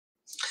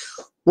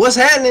What's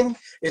happening?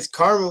 It's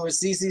Carmen with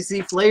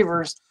CCC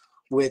Flavors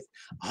with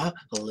a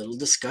little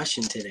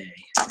discussion today.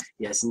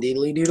 Yes,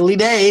 indeedly doodly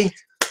day.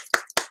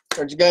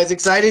 Aren't you guys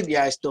excited?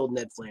 Yeah, I stole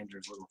Ned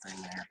Flanders' little thing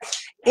there.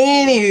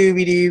 Anywho,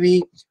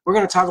 doobie, we're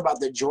going to talk about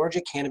the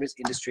Georgia Cannabis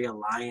Industry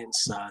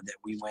Alliance that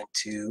we went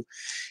to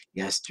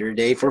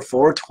yesterday for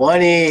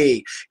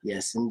 420.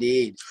 Yes,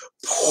 indeed.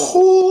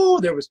 Ooh,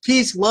 there was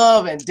peace,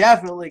 love, and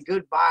definitely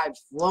good vibes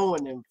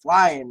flowing and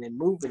flying and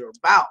moving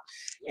about.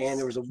 And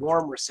there was a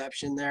warm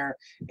reception there,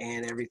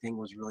 and everything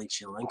was really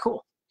chill and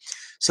cool.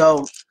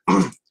 So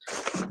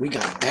we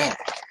got back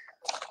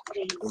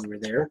when we were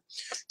there.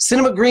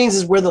 Cinema Greens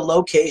is where the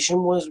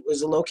location was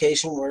the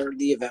location where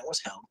the event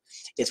was held.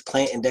 It's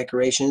Plant and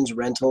Decorations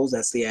Rentals.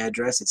 That's the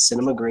address. It's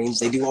Cinema Greens.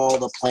 They do all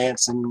the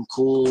plants and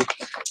cool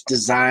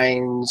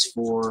designs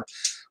for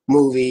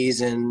movies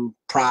and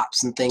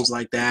props and things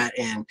like that.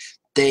 And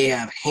they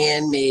have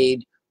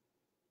handmade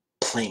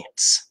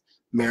plants,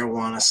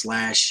 marijuana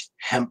 /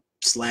 hemp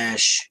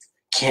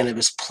 /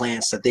 cannabis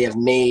plants that they have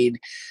made.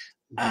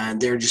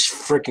 They're just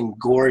freaking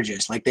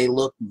gorgeous. Like, they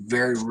look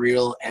very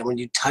real, and when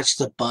you touch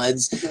the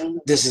buds,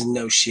 this is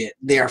no shit.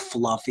 They are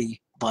fluffy,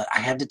 but I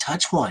had to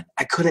touch one.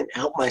 I couldn't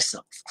help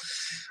myself.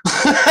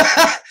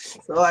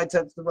 So I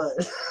touched the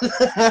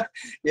bud.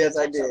 Yes,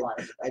 I did.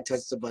 I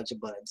touched a bunch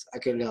of buds. I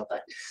couldn't help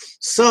it.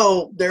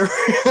 So there,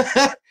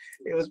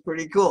 it was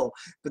pretty cool.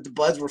 But the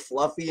buds were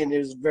fluffy, and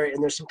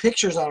there's some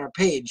pictures on our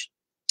page.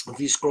 If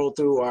you scroll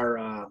through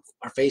our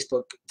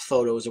Facebook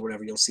photos or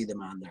whatever, you'll see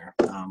them on there,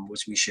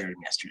 which we shared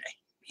them yesterday.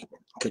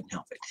 Couldn't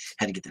help it.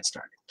 Had to get that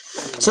started.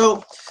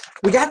 So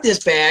we got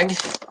this bag,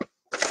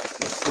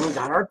 and we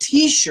got our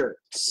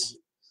T-shirts.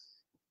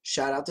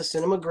 Shout out to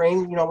Cinema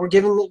Green. You know, we're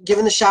giving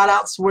the shout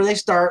outs where they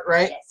start,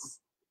 right? Yes.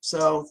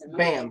 So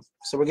bam.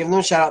 So we're giving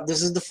them a shout out.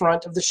 This is the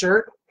front of the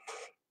shirt,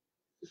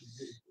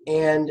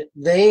 and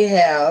they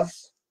have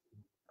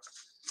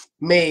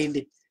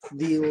made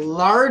the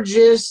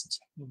largest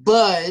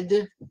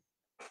bud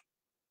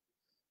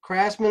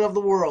craftsman of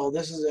the world.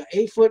 This is an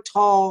 8-foot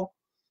tall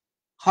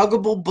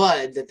huggable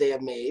bud that they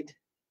have made.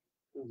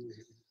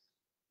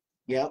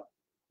 Yep.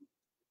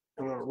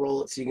 I'm gonna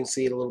roll it so you can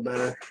see it a little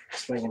better.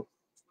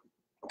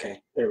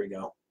 Okay, there we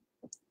go.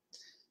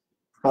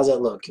 How's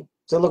that look? Does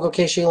that look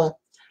okay, Sheila?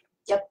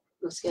 Yep,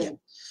 looks good. Yeah.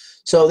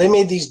 So they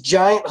made these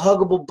giant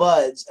huggable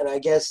buds, and I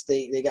guess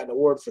they got an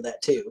award for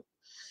that too.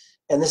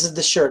 And this is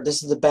the shirt.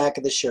 This is the back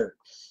of the shirt.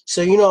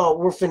 So, you know,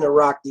 we're finna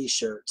rock these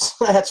shirts.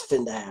 That's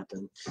finna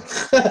happen.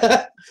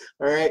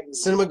 All right,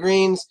 Cinema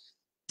Greens,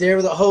 they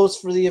were the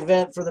hosts for the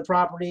event for the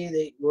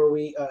property where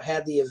we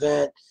had the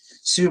event.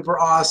 Super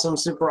awesome,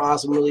 super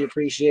awesome. Really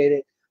appreciate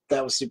it.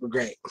 That was super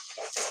great.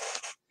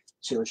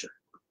 Sheila shirt.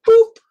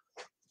 Boop.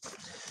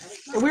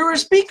 And we were a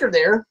speaker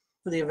there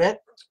for the event.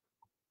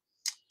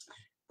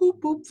 Boop,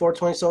 boop.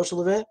 420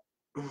 social event.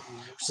 Which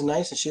is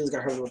nice. And Sheila's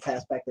got her little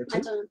pass back there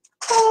too.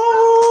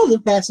 Oh, the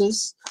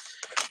passes.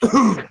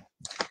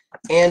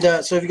 And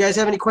so if you guys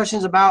have any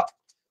questions about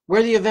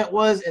where the event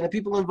was and the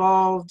people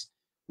involved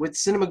with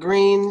Cinema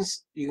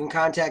Greens, you can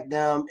contact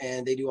them,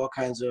 and they do all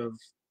kinds of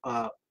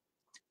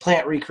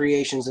plant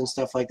recreations and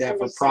stuff like that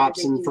for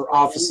props and for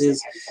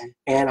offices.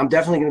 And I'm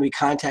definitely going to be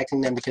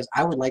contacting them because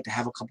I would like to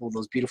have a couple of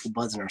those beautiful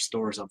buds in our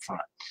stores up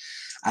front.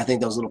 I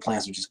think those little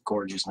plants are just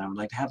gorgeous, and I would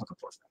like to have a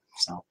couple of them.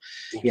 So,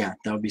 yeah,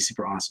 that would be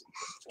super awesome.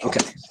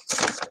 Okay.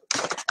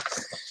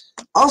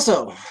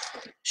 Also,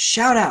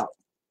 shout out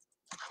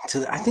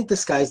to I think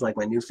this guy's like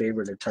my new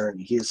favorite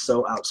attorney. He is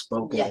so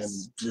outspoken and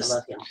just I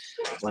love him.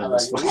 He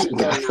was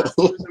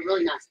a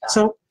really nice guy.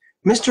 So,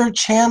 Mr.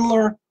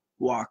 Chandler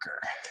Walker,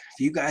 if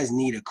you guys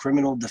need a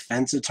criminal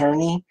defense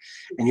attorney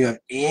and you have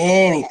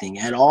anything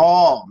at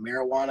all,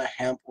 marijuana,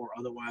 hemp, or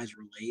otherwise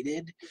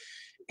related,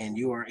 and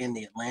you are in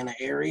the Atlanta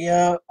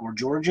area or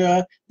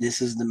Georgia,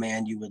 this is the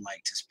man you would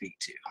like to speak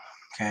to.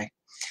 Okay?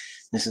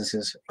 This is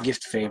his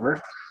gift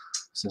favor.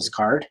 This is his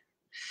card.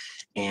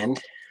 And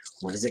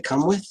what does it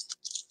come with?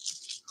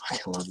 I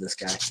love this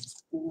guy.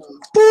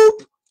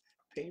 Boop!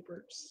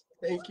 Papers.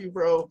 Thank you,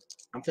 bro.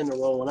 I'm finna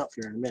roll one up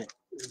here in a minute.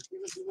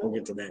 We'll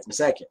get to that in a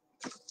second.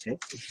 Okay.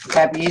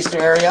 Happy Easter,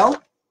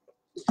 Ariel.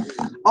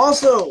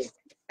 Also,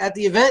 at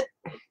the event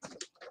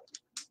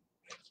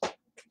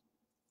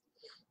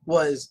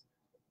was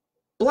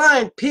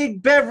Blind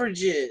Pig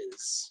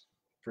Beverages,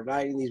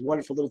 providing these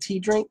wonderful little tea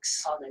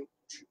drinks.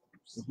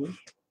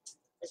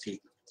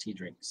 Tea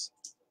drinks.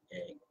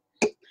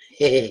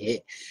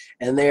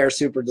 And they are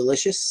super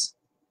delicious.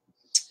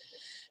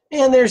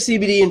 And they're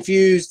CBD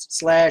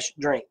infused /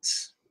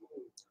 drinks.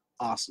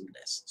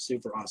 Awesomeness.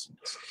 Super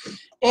awesomeness.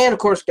 And of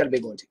course, got a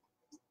big one too.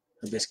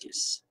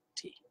 Hibiscus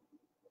tea.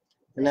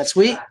 Isn't that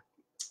sweet?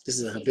 This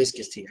is a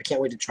hibiscus tea. I can't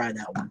wait to try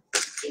that one.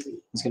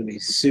 It's going to be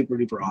super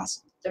duper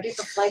awesome. They're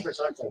different flavors,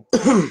 aren't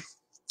they?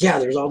 Yeah,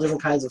 there's all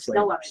different kinds of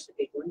flavors. No, I mean the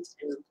big ones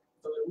and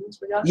the little ones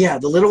we got. Yeah,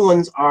 the little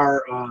ones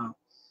are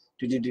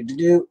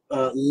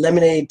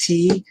lemonade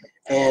tea,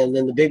 and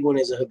then the big one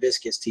is a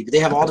hibiscus tea. But they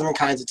have all different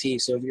kinds of tea.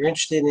 So if you're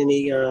interested in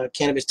any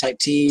cannabis type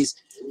teas,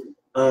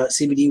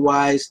 CBD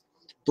wise,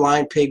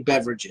 Blind Pig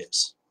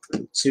Beverages.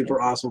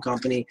 Super awesome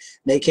company.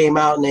 They came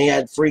out and they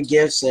had free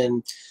gifts,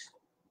 and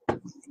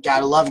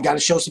gotta love, gotta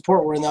show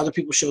support when the other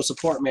people show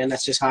support, man.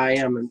 That's just how I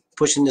am, and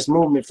pushing this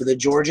movement for the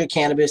Georgia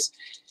Cannabis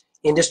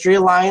Industry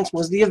Alliance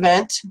was the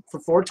event for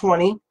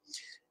 420,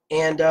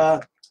 and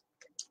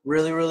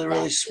really, really,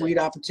 really sweet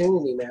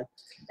opportunity, man.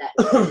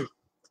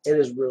 It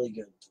is really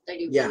good. They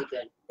do Yeah, really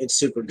good. it's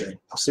super good.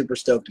 I'm super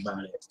stoked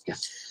about it.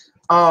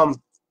 Yeah.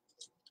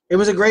 It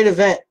was a great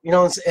event, you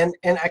know, and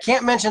I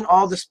can't mention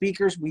all the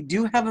speakers. We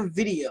do have a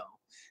video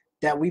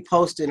that we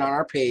posted on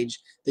our page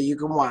that you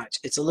can watch.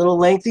 It's a little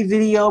lengthy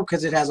video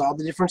because it has all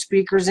the different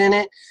speakers in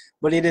it,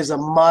 but it is a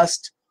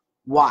must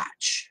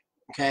watch.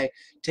 Okay,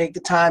 take the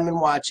time and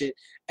watch it,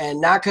 and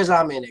not because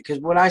I'm in it, because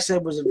what I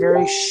said was a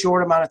very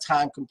short amount of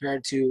time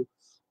compared to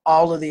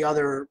all of the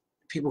other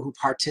people who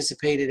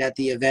participated at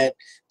the event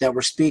that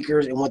were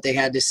speakers and what they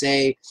had to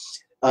say,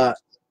 a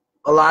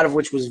lot of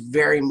which was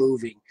very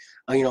moving.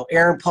 You know,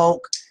 Aaron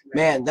Polk,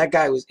 man, that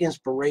guy was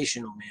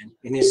inspirational, man,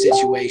 in his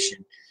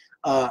situation.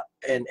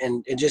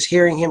 And just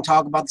hearing him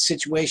talk about the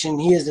situation,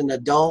 he is an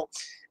adult,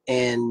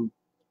 and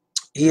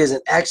he is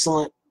an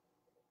excellent,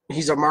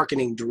 he's a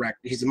marketing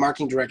director. He's the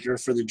marketing director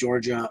for the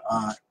Georgia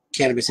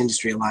Cannabis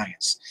Industry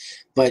Alliance.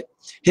 But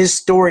his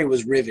story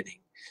was riveting,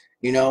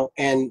 you know,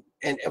 and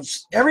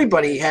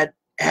everybody had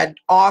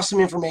awesome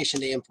information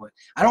to input.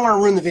 I don't want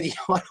to ruin the video.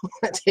 I don't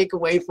want to take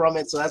away from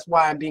it. So that's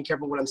why I'm being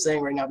careful what I'm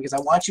saying right now, because I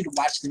want you to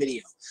watch the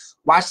video.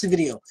 Watch the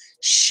video.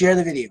 Share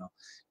the video.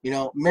 You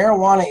know,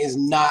 marijuana is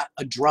not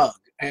a drug.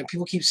 And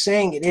people keep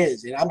saying it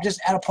is. And I'm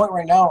just at a point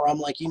right now where I'm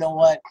like, you know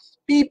what?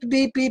 Beep,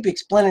 beep, beep,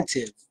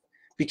 explanative.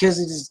 Because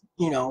it is,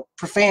 you know,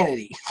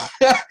 profanity.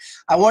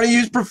 I want to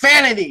use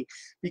profanity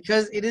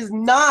because it is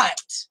not,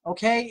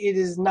 okay? It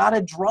is not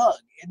a drug.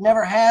 It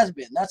never has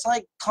been. That's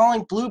like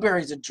calling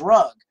blueberries a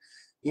drug.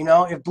 You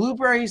know, if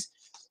blueberries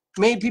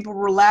made people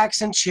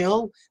relax and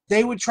chill,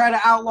 they would try to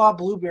outlaw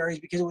blueberries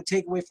because it would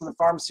take away from the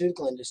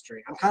pharmaceutical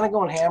industry. I'm kind of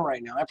going ham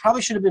right now. I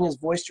probably should have been as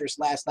boisterous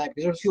last night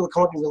because there were people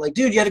coming up to me like,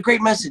 dude, you had a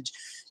great message.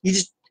 You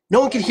just, no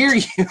one can hear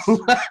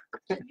you.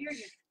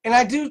 And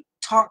I do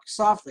talk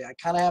softly. I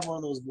kind of have one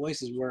of those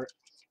voices where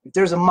if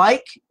there's a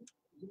mic,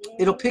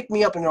 it'll pick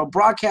me up and it'll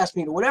broadcast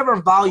me to whatever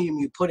volume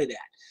you put it at.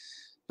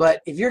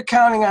 But if you're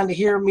counting on to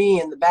hear me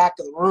in the back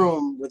of the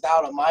room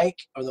without a mic,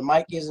 or the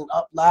mic isn't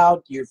up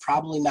loud, you're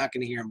probably not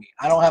going to hear me.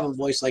 I don't have a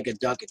voice like a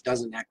duck. It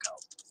doesn't echo.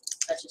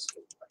 That's just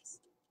good voice.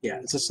 Yeah,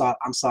 it's a soft.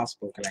 I'm soft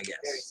spoken, I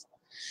guess.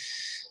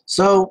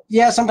 So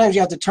yeah, sometimes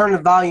you have to turn the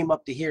volume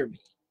up to hear me.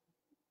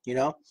 You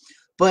know,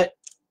 but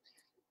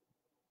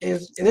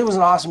it was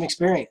an awesome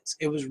experience.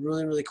 It was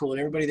really, really cool, and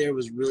everybody there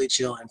was really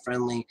chill and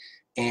friendly,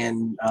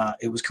 and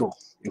it was cool.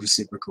 It was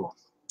super cool.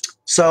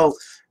 So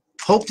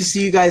hope to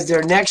see you guys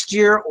there next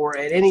year or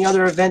at any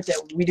other event that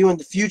we do in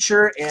the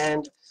future.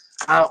 And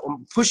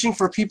I'm pushing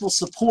for people's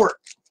support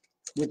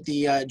with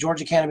the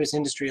Georgia Cannabis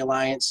Industry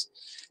Alliance,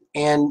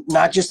 and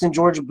not just in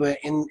Georgia, but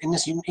in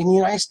the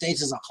United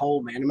States as a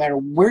whole, man. No matter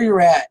where you're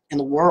at in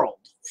the world,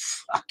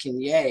 fucking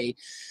yay,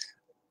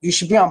 you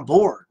should be on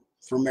board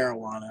for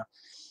marijuana.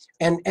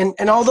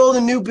 And although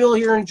the new bill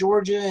here in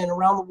Georgia and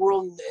around the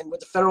world and with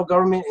the federal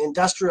government,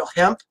 industrial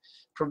hemp,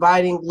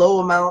 providing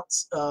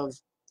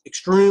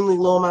extremely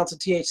low amounts of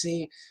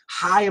THC,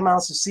 high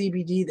amounts of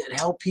CBD that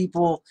help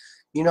people,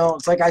 you know,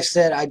 it's like I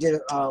said, I did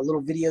a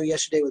little video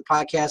yesterday with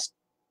podcast.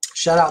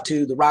 Shout out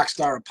to the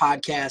Rockstar of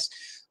Podcast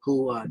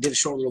who did a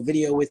short little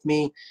video with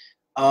me.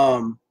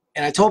 And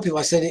I told people,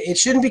 I said, it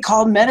shouldn't be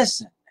called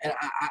medicine. And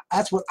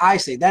that's what I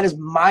say. That is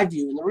my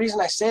view. And the reason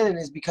I say that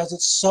is because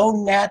it's so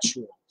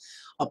natural,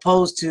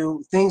 opposed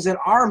to things that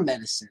are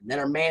medicine, that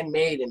are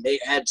man-made, and they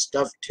add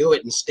stuff to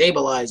it and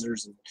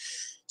stabilizers and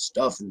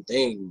stuff and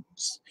things.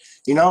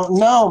 You know,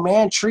 no,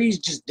 man, trees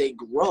just, they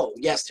grow.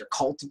 Yes, they're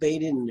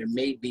cultivated and they're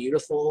made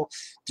beautiful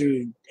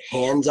through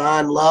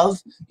hands-on love,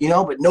 you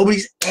know, but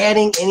nobody's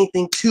adding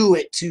anything to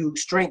it to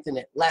strengthen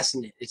it,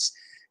 lessen it. It's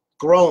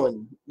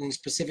growing in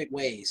specific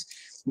ways.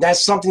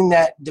 That's something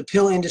that the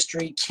pill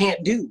industry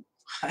can't do.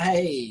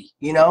 Hey,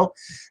 you know,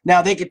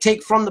 now they could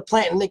take from the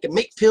plant and they could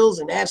make pills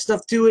and add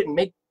stuff to it and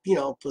make, you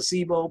know,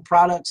 placebo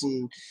products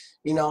and,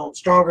 you know,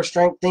 stronger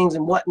strength things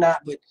and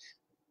whatnot, but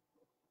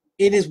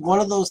it is one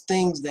of those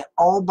things that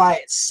all by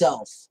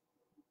itself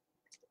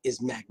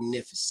is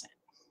magnificent,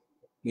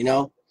 you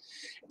know?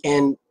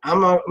 And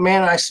I'm a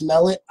man, I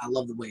smell it. I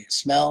love the way it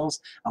smells.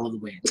 I love the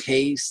way it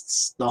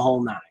tastes, the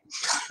whole nine.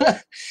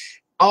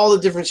 All the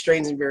different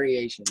strains and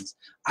variations.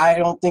 I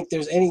don't think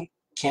there's any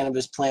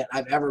cannabis plant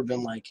I've ever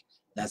been like,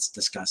 that's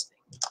disgusting,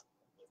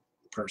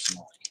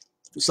 personally.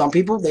 Some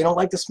people, they don't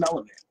like the smell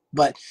of it,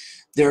 but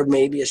there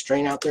may be a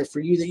strain out there for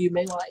you that you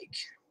may like.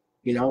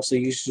 You know, so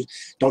you should,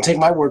 don't take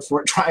my word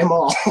for it. Try them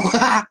all.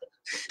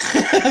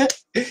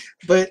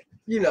 But,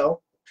 you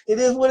know, it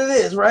is what it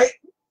is, right?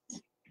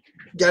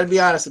 Got to be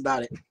honest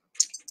about it.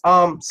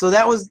 So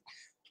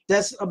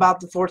that's about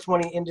the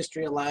 420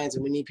 Industry Alliance,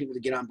 and we need people to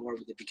get on board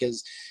with it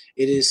because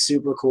it is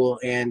super cool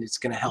and it's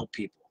going to help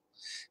people.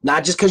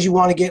 Not just because you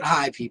want to get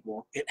high,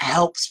 people. It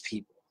helps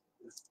people.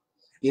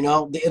 You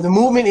know, the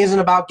movement isn't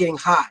about getting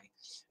high.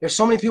 There's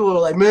so many people who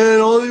are like,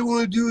 man, all they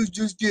want to do is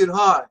just get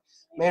high.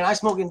 Man, I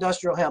smoke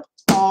industrial hemp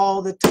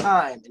all the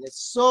time, and it's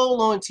so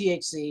low in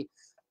THC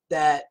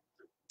that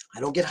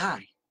I don't get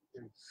high.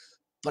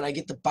 But I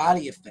get the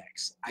body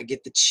effects. I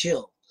get the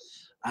chill.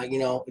 You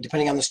know,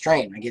 depending on the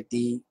strain, I get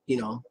the, you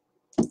know,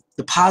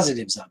 the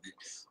positives of it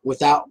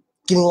without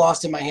getting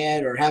lost in my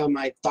head or having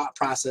my thought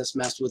process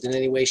messed with in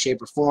any way,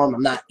 shape, or form.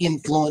 I'm not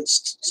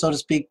influenced, so to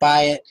speak,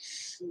 by it,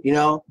 you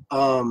know,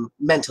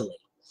 mentally.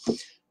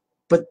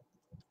 But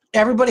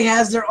everybody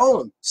has their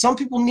own. Some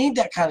people need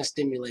that kind of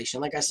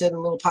stimulation. Like I said in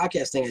a little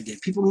podcast thing I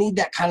did, people need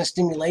that kind of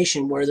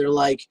stimulation where they're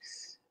like,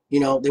 you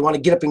know, they want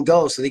to get up and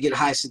go, so they get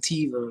high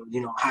sativa, you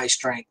know, high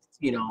strength,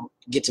 you know,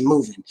 get to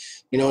moving,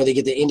 you know, or they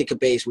get the indica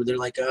base where they're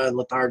like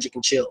lethargic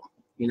and chill,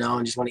 you know,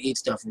 and just want to eat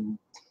stuff and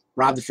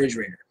rob the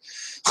refrigerator.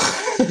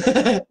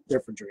 Their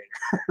refrigerator,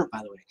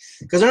 by the way,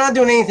 because they're not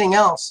doing anything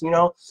else, you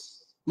know.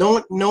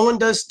 No one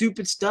does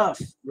stupid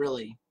stuff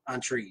really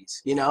on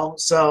trees, you know.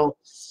 So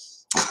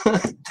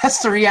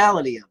that's the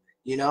reality of it,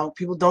 you know.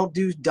 People don't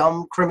do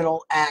dumb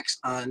criminal acts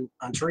on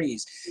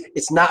trees.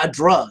 It's not a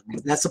drug.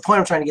 That's the point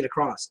I'm trying to get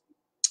across.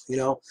 You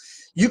know,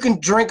 you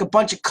can drink a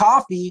bunch of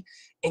coffee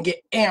and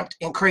get amped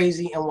and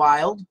crazy and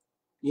wild,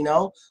 you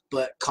know,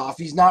 but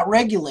coffee's not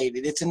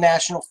regulated. It's a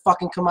national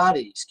fucking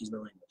commodity. Excuse my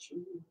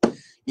language.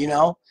 You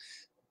know,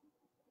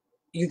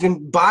 you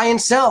can buy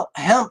and sell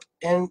hemp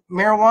and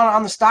marijuana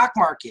on the stock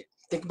market.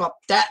 Think about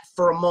that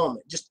for a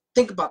moment. Just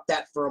think about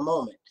that for a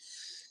moment.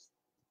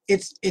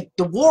 The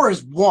war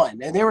is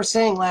won. And they were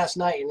saying last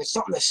night, and it's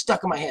something that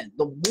stuck in my head.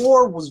 The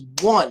war was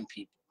won,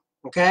 people.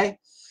 Okay?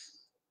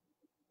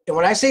 And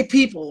when I say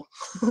people,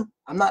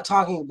 I'm not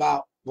talking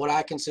about what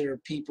I consider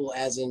people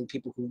as in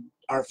people who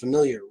aren't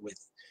familiar with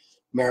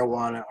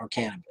marijuana or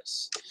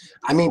cannabis.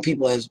 I mean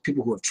people as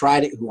people who have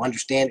tried it, who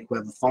understand it, who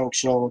have a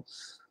functional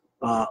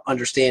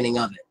understanding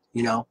of it.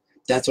 You know,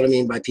 that's what I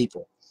mean by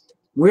people.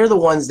 We're the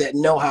ones that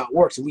know how it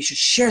works, and we should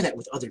share that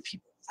with other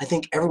people. I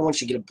think everyone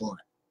should get a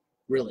blunt.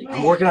 Really.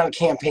 I'm working on a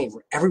campaign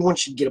where everyone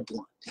should get a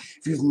blunt.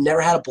 If you've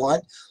never had a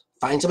blunt,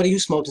 find somebody who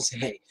smokes and say,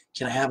 hey,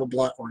 can I have a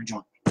blunt or a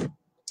joint? Can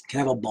I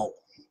have a bowl?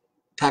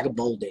 Pack a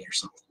bowl day or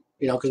something,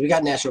 you know, because we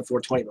got National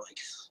 420, but like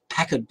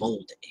pack a bowl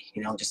day,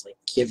 you know, just like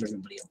give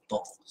everybody a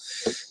bowl.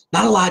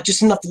 Not a lot,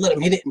 just enough to let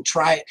them hit it and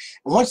try it.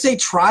 And once they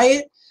try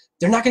it,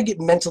 they're not going to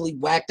get mentally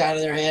whacked out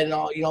of their head and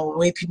all, you know, the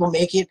way people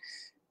make it.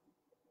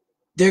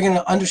 They're going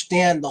to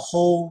understand the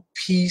whole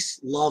peace,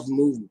 love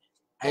movement.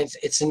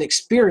 It's an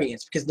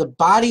experience because the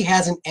body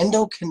has an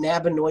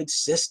endocannabinoid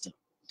system.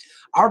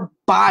 Our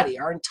body,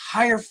 our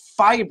entire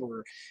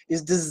fiber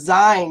is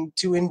designed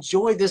to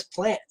enjoy this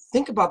plant.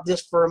 Think about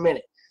this for a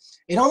minute.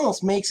 It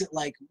almost makes it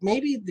like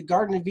maybe the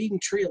Garden of Eden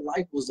tree of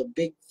life was a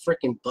big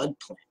freaking bud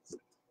plant.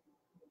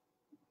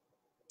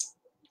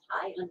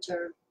 Hi,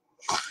 Hunter.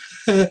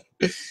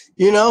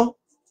 You know?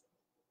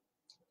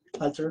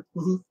 Hunter.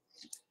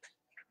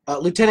 Mm-hmm.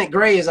 Lieutenant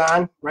Gray is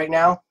on right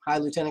now. Hi,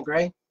 Lieutenant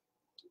Gray.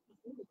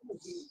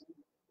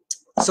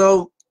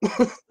 So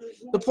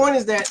the point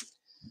is that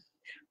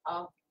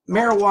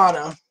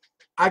marijuana,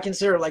 I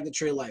consider like the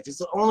tree of life. It's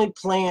the only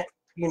plant,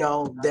 you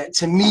know, that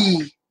to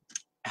me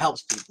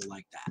helps people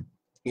like that,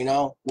 you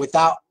know,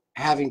 without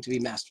having to be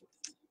messed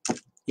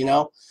with, you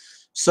know.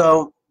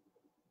 So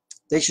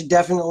they should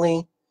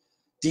definitely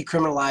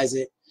decriminalize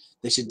it.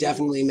 They should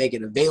definitely make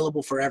it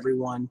available for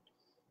everyone.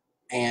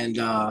 And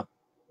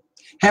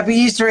happy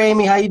Easter,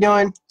 Amy. How you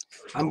doing?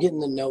 I'm getting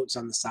the notes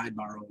on the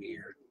sidebar over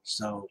here.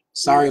 So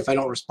sorry if I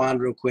don't respond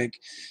real quick.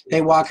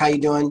 Hey, Walk, how you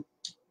doing?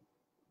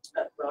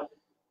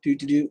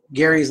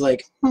 Gary's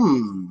like,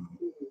 Rodney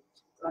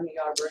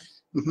Arbor.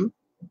 Mm-hmm.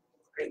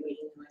 Great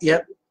meeting.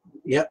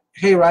 Yep.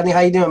 Hey, Rodney,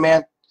 how you doing,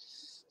 man?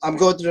 I'm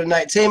going through the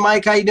night. Hey,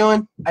 Mike, how you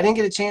doing? I didn't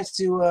get a chance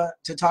to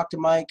talk to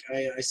Mike.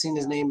 I seen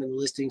his name in the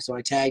listing, so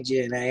I tagged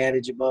you and I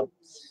added you above.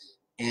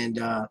 And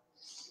a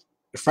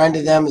friend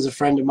of them is a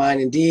friend of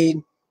mine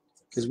indeed,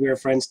 because we are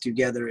friends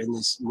together in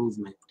this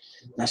movement.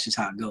 That's just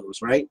how it goes,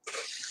 right?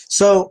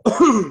 So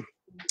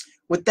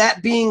with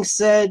that being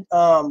said,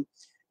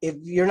 if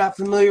you're not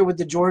familiar with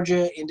the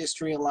Georgia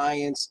Industry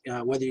Alliance,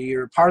 whether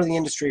you're part of the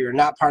industry or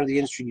not part of the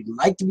industry, you'd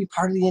like to be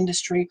part of the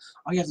industry,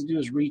 all you have to do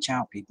is reach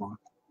out, people.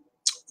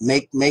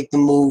 Make the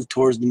move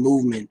towards the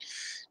movement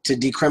to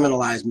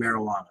decriminalize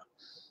marijuana,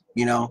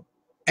 you know?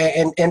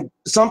 And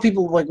some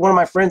people, like one of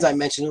my friends I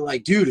mentioned, are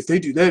like, dude, if they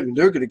do that,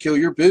 they're going to kill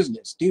your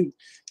business. Dude,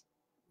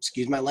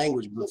 excuse my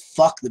language, but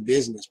fuck the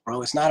business,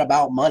 bro. It's not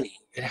about money.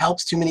 It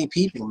helps too many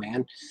people,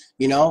 man,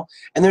 you know?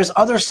 And there's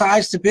other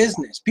sides to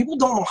business. People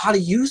don't know how to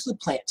use the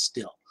plant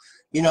still,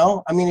 you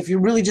know? I mean, if you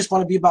really just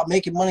want to be about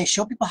making money,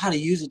 show people how to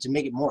use it to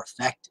make it more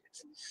effective.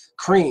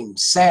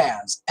 Creams,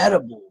 salves,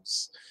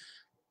 edibles,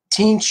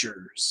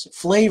 tinctures,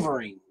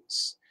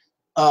 flavorings,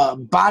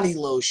 body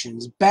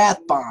lotions, bath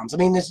bombs. I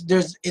mean,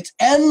 it's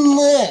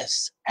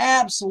endless,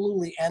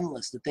 absolutely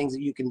endless, the things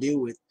that you can do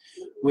with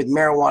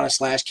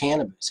marijuana /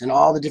 cannabis and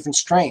all the different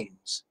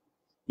strains,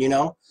 you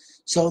know?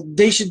 So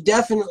they should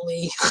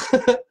definitely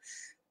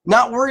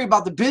not worry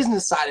about the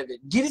business side of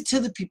it. Get it to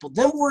the people.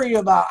 Then worry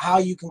about how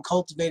you can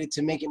cultivate it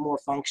to make it more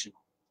functional.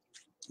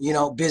 you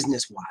know,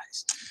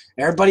 business-wise.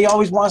 Everybody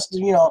always wants to,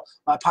 you know,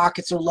 my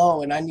pockets are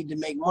low and I need to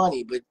make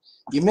money, but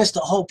you missed the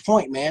whole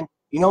point, man.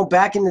 You know,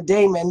 back in the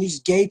day, man, you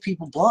just gave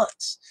people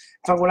blunts.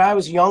 In fact, when I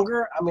was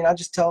younger, I mean, I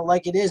just tell it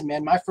like it is,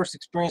 man. My first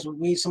experience with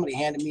weed, somebody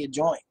handed me a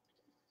joint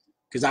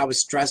because I was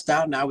stressed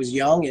out and I was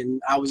young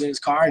and I was in his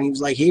car and he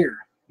was like, here.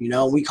 You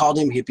know, we called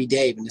him Hippie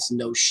Dave, and it's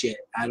no shit.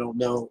 I don't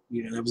know,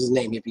 you know, that was his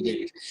name, Hippie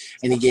Dave.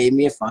 And he gave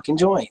me a fucking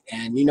joint.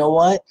 And you know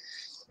what?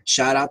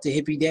 Shout out to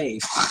Hippie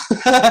Dave.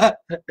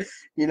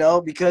 You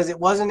know, because it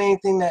wasn't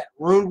anything that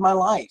ruined my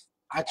life.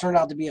 I turned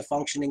out to be a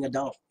functioning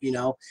adult, you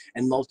know,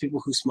 and most people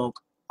who smoke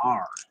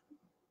are.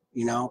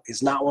 You know,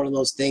 it's not one of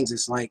those things.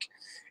 It's like,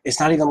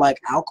 it's not even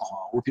like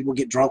alcohol where people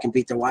get drunk and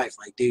beat their wife.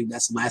 Like, dude,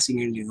 that's the last thing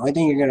you're going to do. The only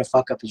thing you're going to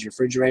fuck up is your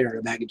refrigerator and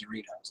a bag of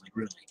Doritos. Like,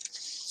 really.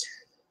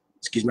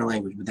 Excuse my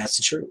language, but that's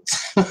the truth.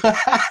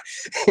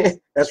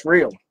 That's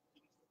real.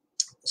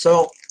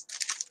 So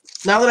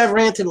now that I've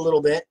ranted a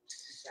little bit,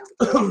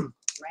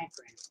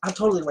 I've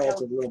totally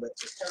ranted a little bit.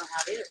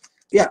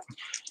 Yeah.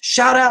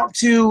 Shout out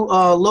to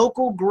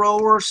local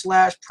grower /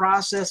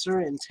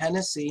 processor in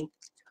Tennessee,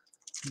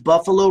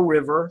 Buffalo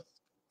River,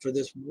 for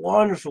this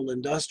wonderful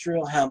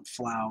industrial hemp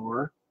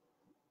flower.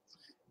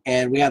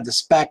 And we have the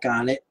spec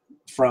on it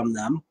from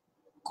them.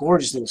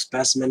 Gorgeous little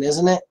specimen,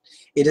 isn't it?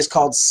 It is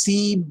called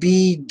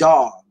CB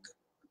Dog.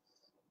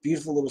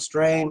 Beautiful little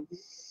strain.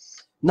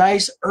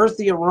 Nice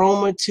earthy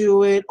aroma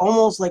to it.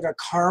 Almost like a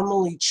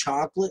caramely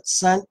chocolate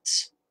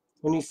scent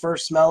when you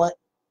first smell it.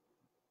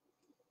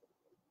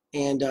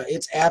 And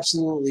it's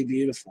absolutely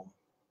beautiful.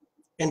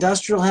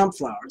 Industrial hemp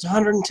flower. It's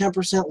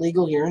 110%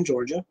 legal here in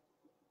Georgia.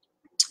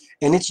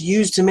 And it's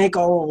used to make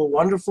all of the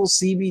wonderful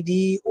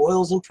CBD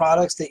oils and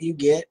products that you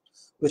get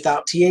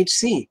without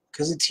THC.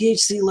 Because the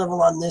THC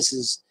level on this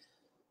is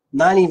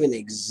not even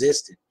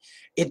existent.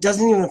 It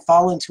doesn't even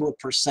fall into a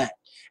percent.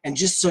 And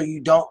just so you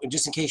don't,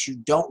 just in case you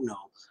don't know,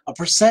 a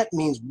percent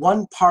means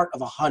 1 part of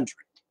 100.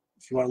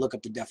 If you want to look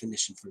up the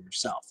definition for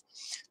yourself.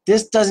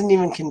 This doesn't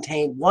even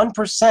contain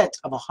 1%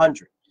 of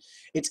 100.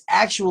 It's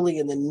actually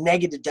in the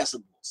negative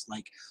decibels,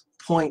 like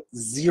 0.04,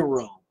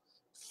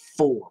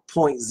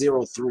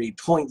 0.03,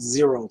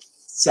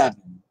 0.07.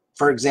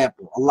 For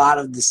example, a lot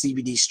of the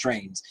CBD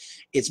strains,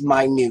 it's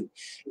minute.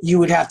 You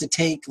would have to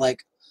take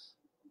like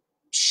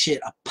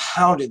a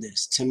pound of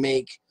this to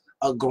make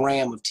a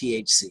gram of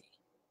THC.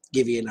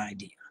 Give you an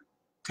idea,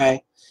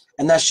 okay?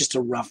 And that's just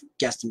a rough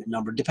guesstimate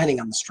number, depending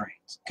on the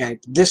strains, okay?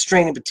 This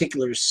strain in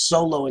particular is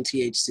so low in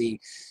THC,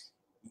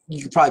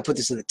 you could probably put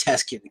this in a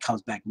test kit and it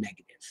comes back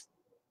negative.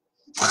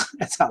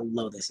 That's how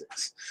low this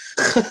is.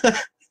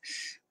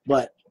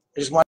 But I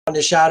just wanted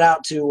to shout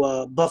out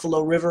to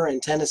Buffalo River in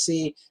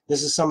Tennessee.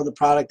 This is some of the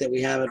product that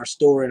we have at our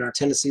store in our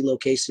Tennessee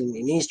location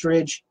in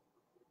Eastridge.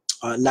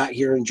 Not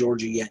here in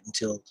Georgia yet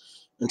until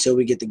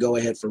we get the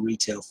go-ahead for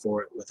retail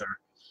for it with our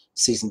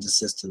cease and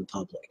desist to the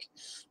public.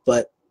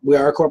 But we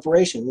are a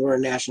corporation. We're a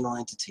national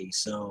entity.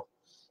 So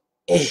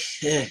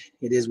it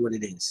is what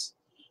it is.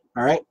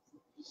 All right?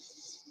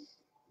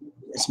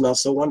 It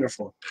smells so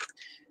wonderful.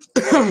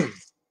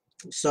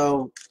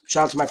 So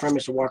shout out to my friend,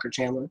 Mr. Walker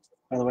Chandler,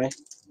 by the way.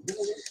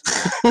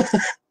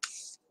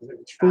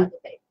 Try the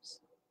papers.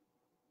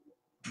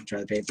 Try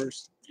the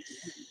papers?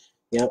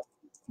 Yep.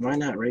 Why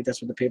not, right?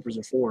 That's what the papers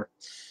are for.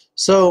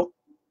 So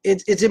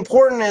it's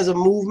important as a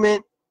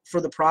movement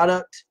for the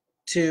product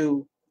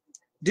to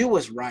do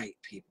what's right,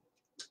 people.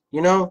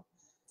 You know,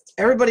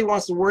 everybody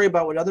wants to worry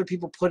about what other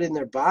people put in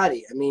their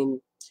body. I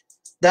mean,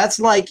 that's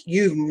like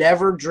you've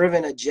never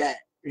driven a jet.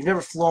 You've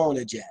never flown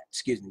a jet.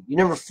 Excuse me. You've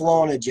never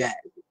flown a jet.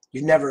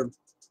 You've never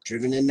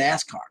driven in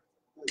NASCAR.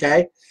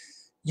 Okay?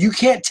 You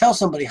can't tell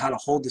somebody how to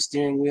hold the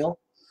steering wheel,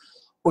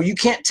 or you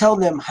can't tell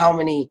them how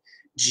many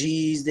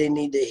G's they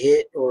need to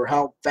hit or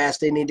how fast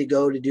they need to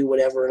go to do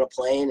whatever in a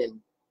plane. And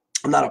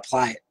I'm not a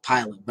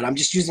pilot, but I'm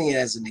just using it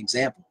as an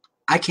example.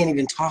 I can't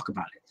even talk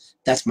about it.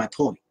 That's my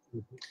point.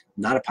 I'm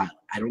not a pilot.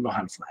 I don't know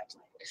how to fly a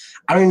plane.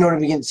 I don't even know where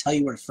to begin to tell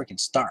you where to freaking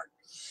start.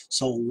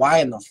 So why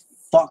in the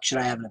fuck should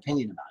I have an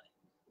opinion about it?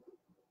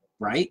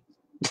 Right?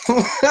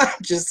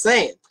 I'm just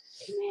saying.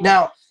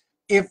 Now,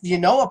 if you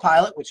know a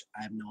pilot, which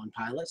I've known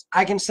pilots,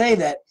 I can say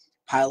that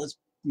pilots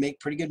make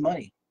pretty good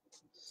money.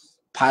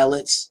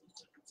 Pilots,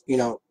 you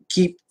know,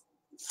 keep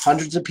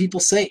hundreds of people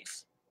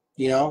safe.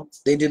 You know,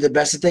 they do the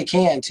best that they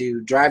can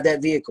to drive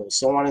that vehicle,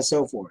 so on and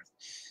so forth.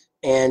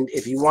 And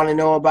if you want to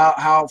know about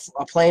how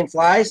a plane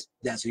flies,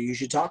 that's who you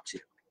should talk to.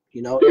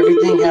 You know,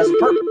 everything has a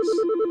purpose,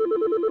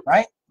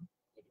 right?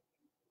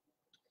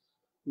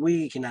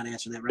 We cannot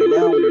answer that right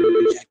now.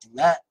 We're rejecting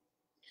that.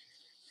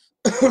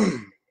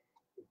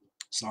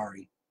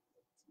 Sorry.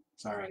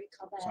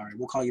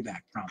 We'll call you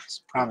back.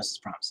 Promise.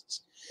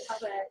 Promises.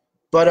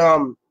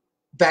 But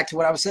back to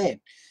what I was saying.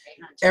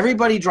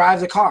 Everybody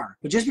drives a car,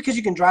 but just because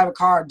you can drive a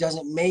car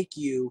doesn't make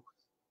you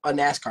a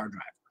NASCAR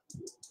driver.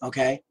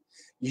 Okay?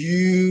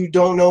 You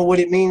don't know what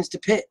it means to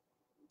pit.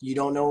 You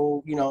don't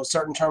know, you know,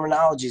 certain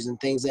terminologies and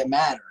things that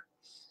matter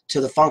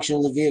to the function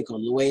of the vehicle,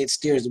 the way it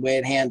steers, the way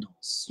it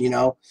handles. You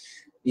know,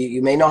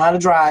 you may know how to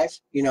drive,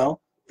 you know,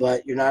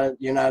 but you're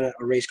not a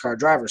race car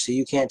driver, so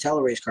you can't tell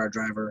a race car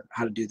driver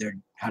how to do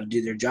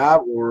their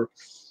job or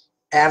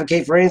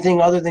advocate for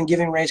anything other than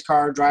giving race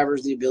car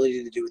drivers the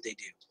ability to do what they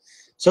do.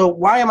 So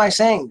why am I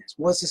saying this?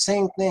 Well, it's the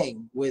same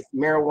thing with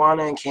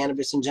marijuana and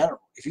cannabis in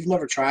general. If you've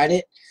never tried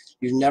it,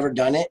 you've never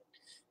done it,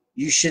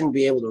 you shouldn't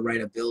be able to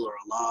write a bill or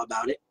a law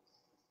about it.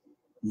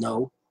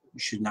 No, you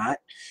should not.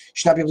 You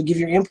should not be able to give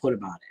your input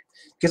about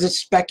it because it's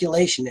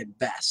speculation at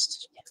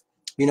best,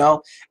 you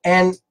know?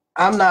 And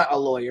I'm not a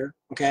lawyer,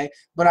 okay?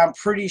 But I'm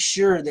pretty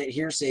sure that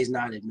hearsay is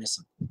not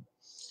admissible.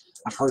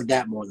 I've heard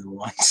that more than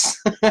once.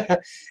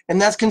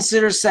 And that's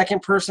considered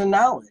second-person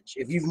knowledge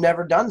if you've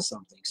never done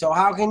something. So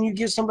how can you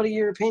give somebody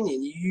your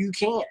opinion? You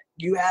can't.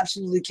 You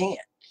absolutely can't.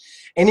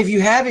 And if you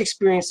have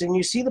experienced it and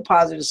you see the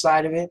positive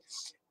side of it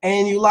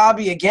and you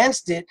lobby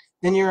against it,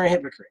 then you're a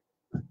hypocrite.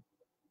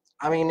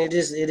 I mean, it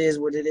is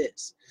what it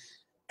is.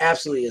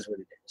 Absolutely is what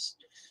it is.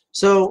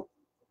 So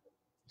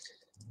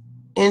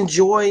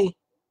enjoy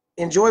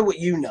what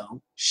you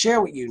know.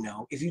 Share what you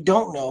know. If you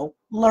don't know,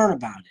 learn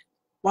about it.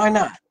 Why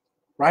not?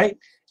 Right?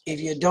 If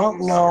you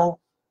don't know,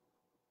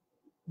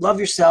 love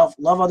yourself,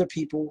 love other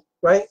people,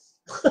 right?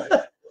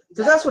 Because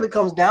that's what it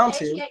comes down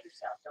to.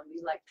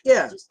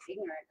 Yeah.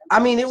 I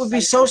mean, it would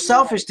be so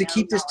selfish to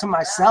keep this to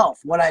myself,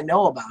 what I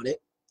know about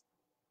it.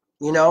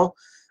 You know,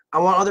 I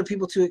want other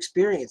people to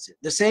experience it.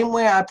 The same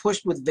way I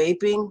pushed with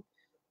vaping,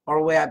 or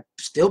the way I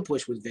still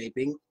push with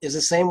vaping, is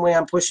the same way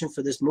I'm pushing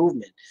for this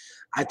movement.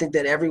 I think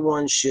that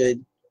everyone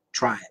should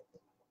try it,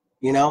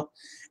 you know?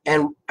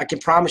 And I can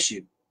promise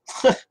you,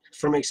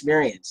 from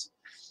experience,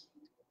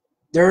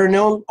 there are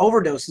no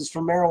overdoses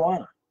from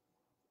marijuana.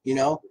 You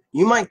know,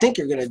 you might think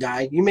you're going to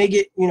die. You may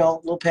get, you know,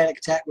 a little panic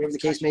attack, whatever the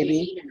case may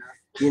be,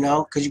 you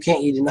know, because you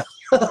can't eat enough.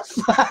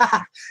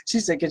 She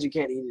said because you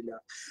can't eat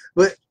enough.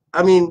 But,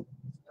 I mean,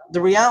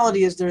 the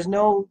reality is there's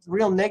no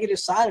real negative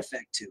side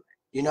effect to it,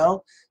 you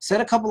know.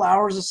 Set a couple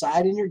hours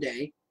aside in your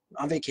day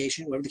on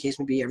vacation, whatever the case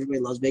may be. Everybody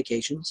loves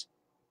vacations.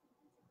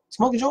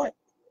 Smoke a joint.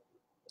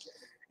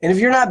 And if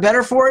you're not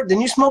better for it,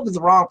 then you smoke with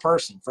the wrong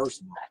person,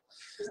 first of all.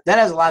 That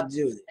has a lot to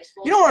do with it.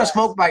 You don't want to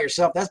smoke by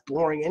yourself. That's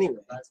boring anyway,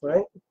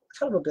 right?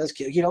 Kind of a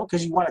buzzkill, you know,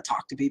 because you want to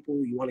talk to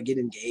people. You want to get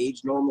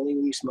engaged normally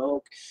when you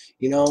smoke,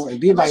 you know, and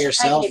being by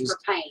yourself is,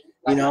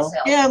 you know,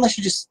 yeah, unless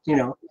you just, you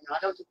know,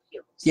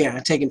 yeah,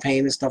 taking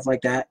pain and stuff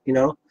like that, you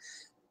know,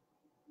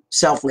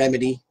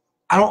 self-remedy.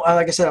 I don't,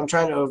 like I said, I'm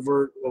trying to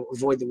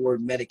avoid the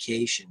word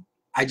medication.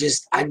 I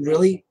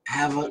really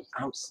have I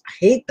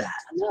hate that.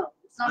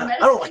 I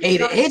don't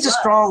hate it. Hate's a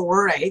strong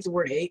word. I hate the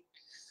word hate.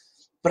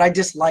 But I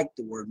dislike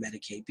the word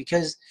medicate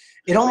because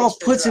it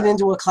almost puts it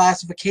into a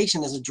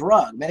classification as a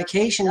drug.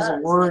 Medication is a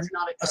word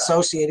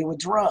associated with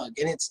drug.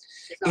 And it's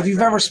if you've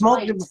ever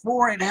smoked it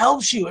before, it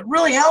helps you. It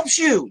really helps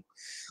you.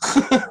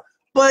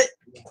 But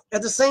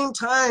at the same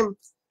time,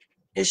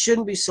 it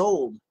shouldn't be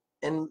sold.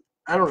 And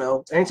I don't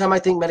know. Anytime I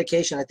think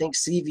medication, I think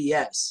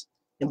CVS.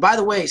 And by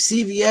the way,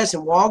 CVS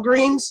and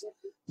Walgreens,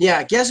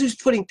 yeah, guess who's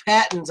putting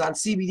patents on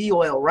CBD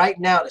oil right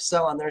now to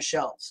sell on their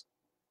shelves?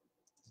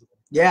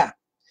 Yeah.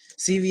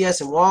 CVS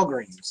and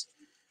Walgreens,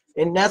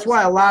 and that's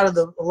why a lot of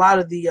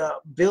the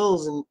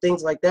bills and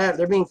things like that,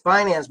 they're being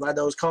financed by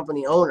those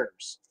company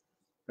owners.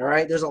 All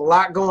right, there's a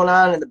lot going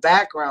on in the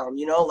background,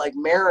 you know, like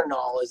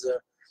Marinol is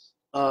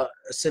a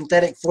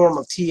synthetic form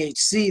of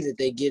THC that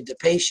they give to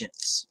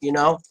patients, you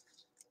know,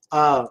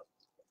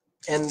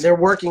 and they're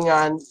working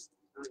on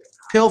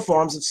pill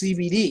forms of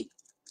CBD,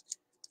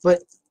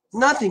 but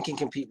nothing can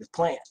compete with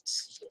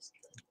plants.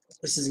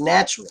 This is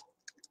natural.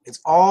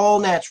 It's all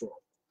natural.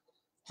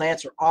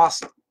 Plants are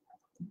awesome.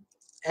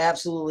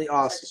 Absolutely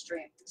awesome.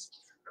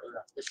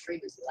 The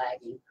stream is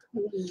lagging.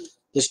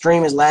 The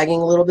stream is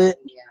lagging a little bit?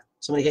 Yeah.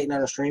 Somebody hating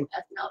on our stream?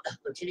 No,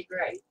 Lieutenant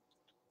Gray.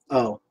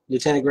 Oh,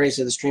 Lieutenant Gray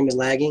said the stream is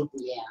lagging?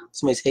 Yeah.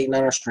 Somebody's hating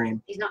on our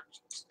stream. He's not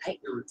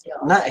hating on it.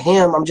 Not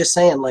him. I'm just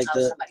saying, like,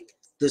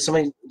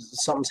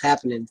 something's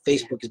happening.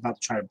 Facebook is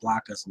about to try to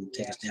block us and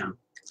take us down.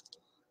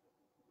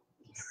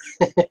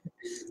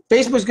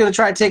 Facebook's going to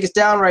try to take us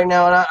down right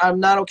now, and I'm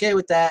not okay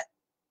with that.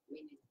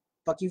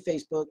 Fuck you,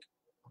 Facebook.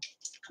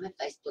 I'm in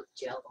Facebook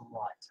jail or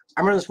what?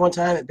 I remember this one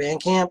time at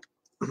band camp.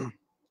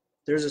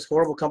 There's this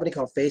horrible company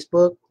called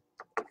Facebook.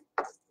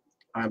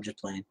 I'm just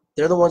playing.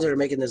 They're the ones that are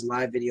making this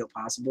live video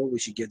possible. We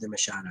should give them a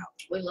shout out.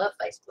 We love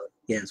Facebook.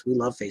 Yes, we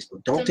love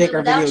Facebook. Don't take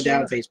our video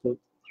down, Facebook.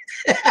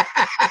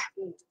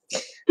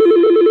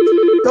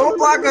 Don't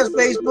block us,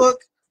 Facebook.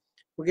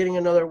 We're getting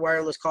another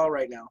wireless call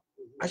right now.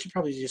 I should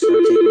probably just start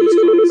taking these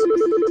calls.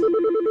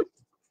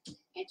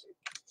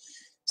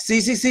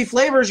 CCC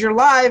Flavors, you're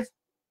live.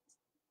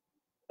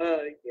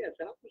 Yes,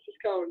 I was just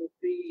calling to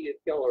see if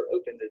y'all are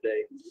open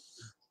today.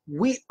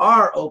 We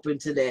are open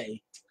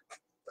today.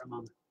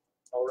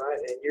 All right,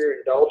 and you're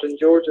in Dalton,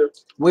 Georgia?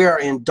 We are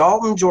in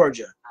Dalton,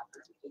 Georgia.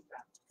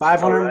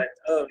 500. All right.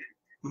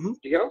 Do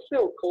y'all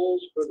sell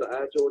coils for the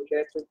iJoy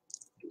captain?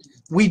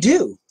 We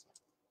do.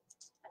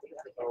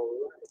 All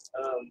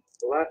right.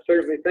 Well, I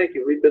certainly thank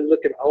you. We've been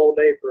looking all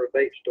day for a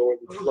vape store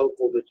that's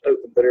local, that's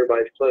open, but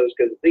everybody's closed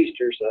because it's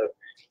Easter, so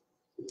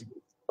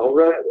All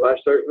right. Well, I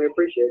certainly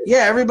appreciate it.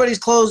 Yeah, everybody's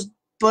closed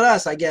but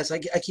us, I guess.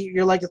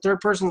 You're like the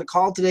third person to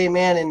call today,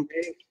 man. And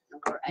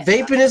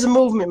vaping is a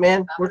movement,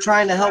 man. We're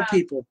trying to help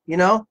people, you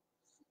know?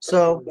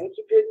 So that's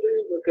a good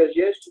thing, because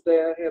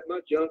yesterday I had my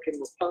junk in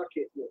my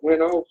pocket and it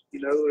went off,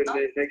 you know, and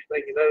the next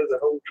thing you know, the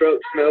whole truck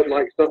smelled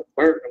like something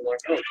burnt. I'm like,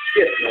 oh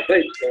shit, my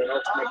vape's going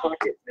off in my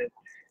pocket, and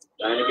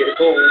trying to get it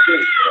going too.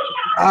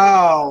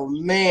 oh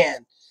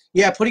man.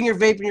 Yeah, putting your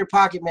vape in your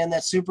pocket, man,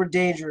 that's super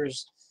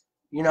dangerous.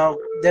 You know,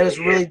 that is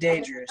really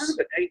dangerous. I'm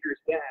a dangerous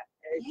guy.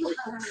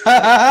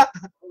 I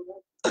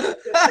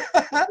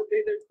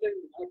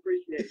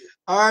appreciate it.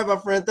 All right, my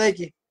friend. Thank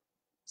you.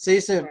 See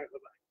you soon.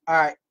 All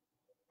right.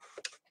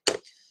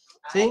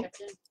 See?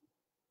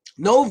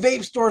 No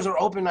vape stores are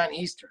open on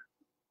Easter.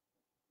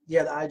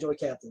 Yeah, the iJoy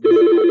Captain.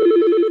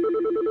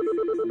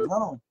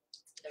 No.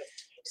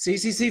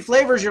 CCC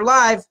Flavors, you're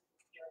live.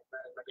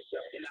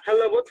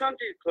 Hello, what time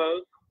do you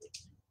close?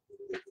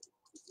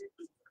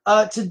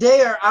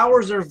 Today our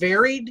hours are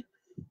varied,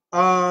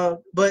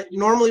 but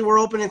normally we're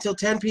open until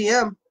 10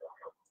 p.m.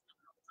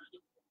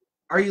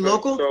 Are you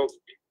local? So,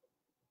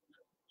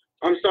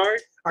 I'm sorry?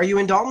 Are you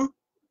in Dalton?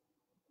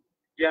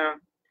 Yeah.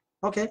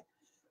 Okay.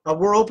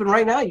 We're open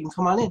right now. You can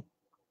come on in.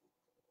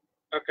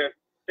 Okay.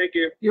 Thank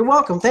you. You're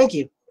welcome. Thank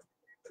you.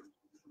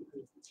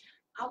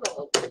 I'll go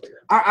open the door.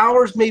 Our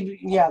hours maybe,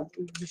 yeah,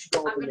 you should go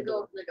I'm open going the to go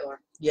door. open the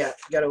door. Yeah,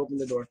 you got to open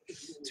the door.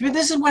 So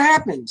this is what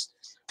happens.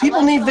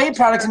 People need vape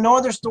products and no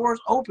other stores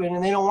open,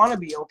 and they don't want to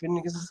be open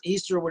because it's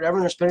Easter or whatever,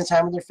 and they're spending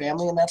time with their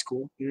family, and that's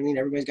cool. You know what I mean?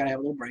 Everybody's got to have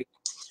a little break.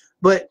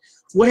 But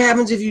what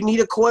happens if you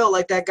need a coil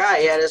like that guy?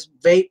 He had his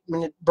vape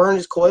and it burned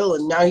his coil,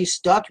 and now he's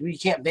stuck. You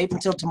can't vape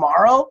until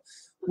tomorrow?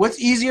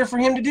 What's easier for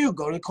him to do?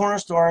 Go to the corner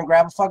store and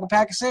grab a fucking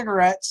pack of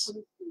cigarettes.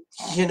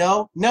 You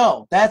know?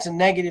 No, that's a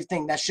negative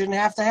thing. That shouldn't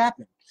have to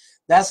happen.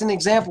 That's an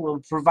example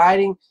of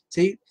providing.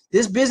 See,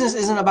 this business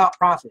isn't about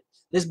profit.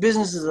 This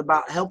business is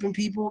about helping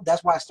people.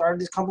 That's why I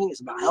started this company. It's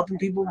about helping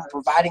people and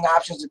providing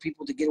options to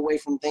people to get away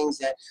from things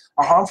that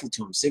are harmful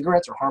to them.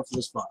 Cigarettes are harmful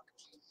as fuck.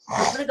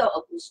 I'm going to go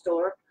open the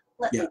store.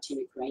 Let Yeah.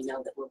 Lieutenant Gray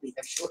know that we'll be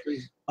there shortly.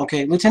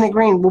 Okay, Lieutenant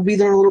Green, we'll be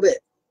there in a little bit.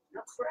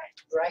 No,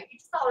 correct. Right? You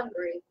call him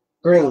Green.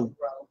 Green.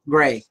 Bro.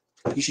 Gray.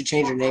 You should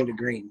change your name to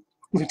Green.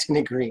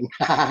 Lieutenant Green.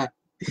 Just call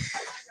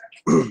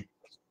him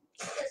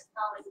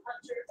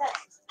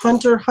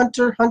Hunter, Hunter.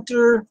 Hunter,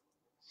 Hunter.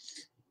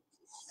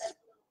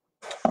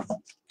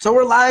 So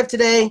we're live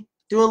today,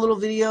 doing a little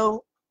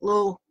video.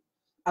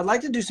 I'd like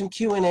to do some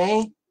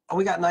Q&A. Oh,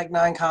 we got like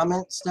 9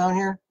 comments down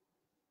here.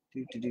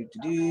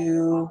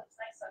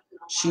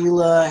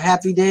 Sheila,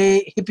 happy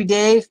day, Hippie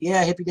Dave.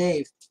 Yeah, Hippie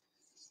Dave.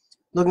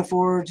 Looking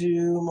forward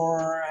to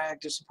more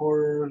active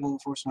support and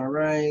enforcing our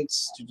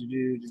rights.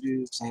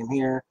 Same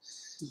here.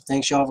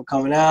 Thanks y'all for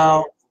coming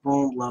out.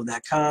 Boom, love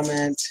that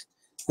comment.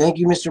 Thank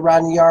you, Mr.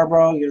 Rodney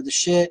Yarbrough. You're the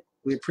shit.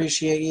 We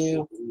appreciate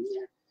you.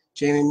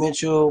 Jamie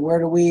Mitchell, where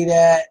the weed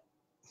at?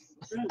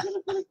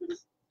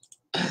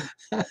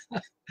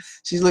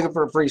 She's looking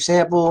for a free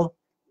sample.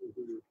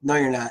 No,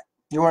 you're not.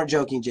 You weren't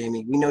joking,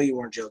 Jamie. We know you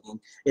weren't joking.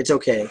 It's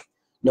okay.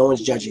 No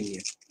one's judging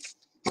you.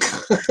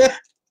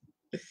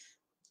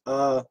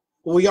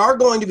 We are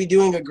going to be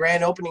doing a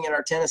grand opening in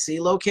our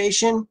Tennessee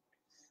location.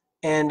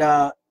 And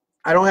I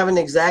don't have an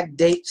exact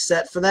date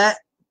set for that.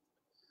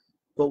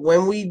 But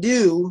when we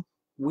do,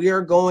 we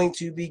are going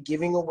to be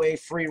giving away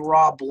free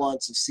raw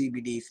blunts of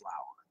CBD flower.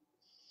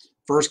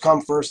 First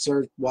come, first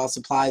served, while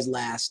supplies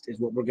last is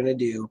what we're going to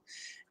do.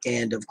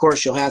 And, of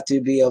course, you'll have to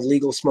be of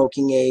legal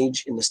smoking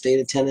age in the state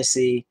of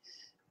Tennessee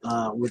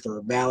with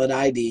a valid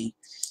ID.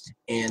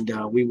 And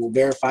we will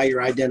verify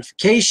your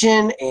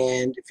identification.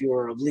 And if you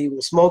are of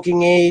legal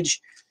smoking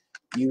age,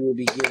 you will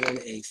be given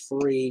a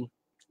free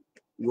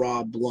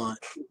raw blunt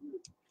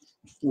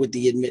with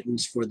the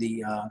admittance for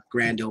the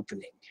grand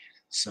opening.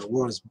 So I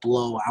want to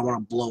blow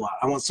out.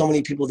 I want so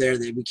many people there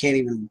that we can't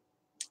even,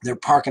 they're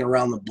parking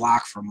around the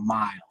block for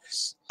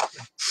miles.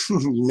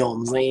 You know what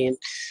I'm saying?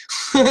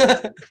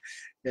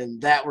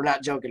 And that we're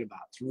not joking about.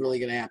 It's really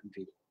going to happen,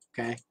 people.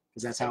 Okay?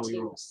 Because that's how we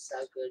roll. So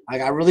good.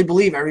 Like, I really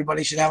believe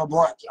everybody should have a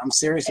blunt. I'm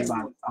serious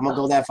about it. I'm going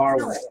to go that far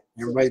with it.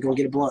 Everybody's going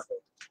to get a blunt.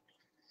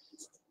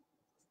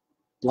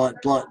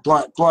 Blunt, blunt,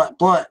 blunt, blunt,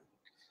 blunt.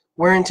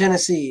 We're in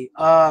Tennessee.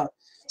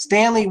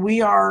 Stanley,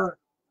 we are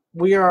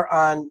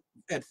on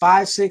at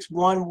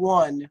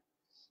 5611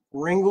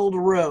 Ringgold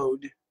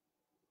Road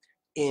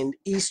in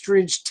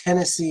Eastridge,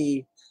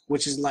 Tennessee,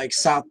 which is like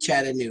South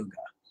Chattanooga,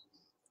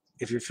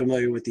 if you're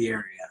familiar with the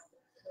area.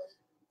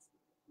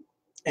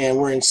 And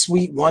we're in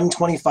Suite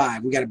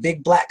 125. We got a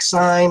big black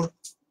sign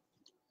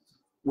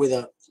with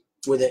a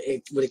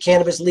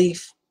cannabis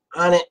leaf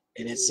on it,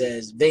 and it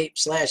says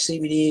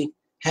vape/CBD,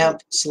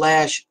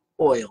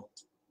 hemp/oil.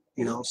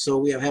 You know, so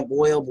we have hemp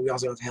oil, but we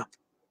also have hemp,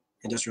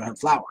 industrial hemp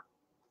flower.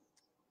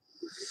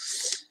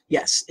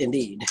 Yes,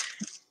 indeed.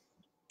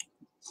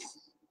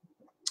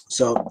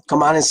 So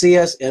come on and see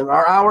us. And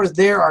our hours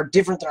there are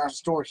different than our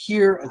store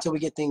here until we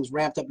get things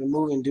ramped up and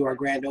moving and do our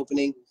grand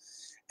opening.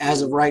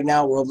 As of right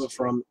now, we're open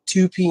from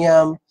 2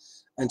 p.m.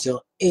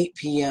 until 8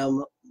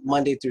 p.m.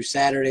 Monday through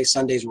Saturday.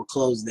 Sundays we're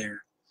closed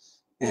there.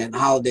 And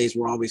holidays,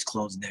 we're always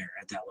closed there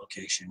at that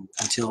location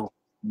until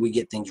we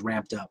get things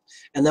ramped up.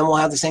 And then we'll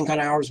have the same kind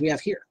of hours we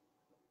have here.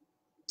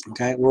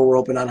 Okay, where we're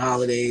open on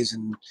holidays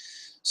and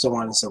so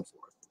on and so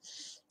forth.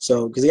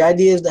 So, because the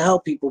idea is to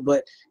help people,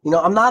 but you know,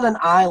 I'm not an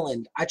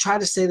island. I try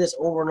to say this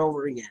over and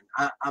over again.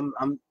 I'm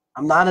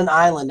not an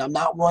island. I'm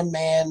not one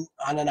man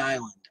on an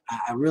island.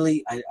 I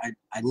really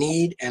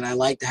need and I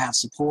like to have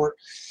support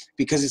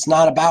because it's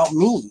not about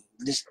me.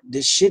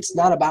 This shit's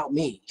not about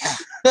me.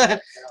 You know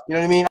what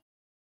I mean?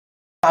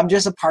 I'm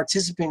just a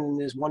participant in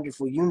this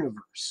wonderful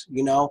universe,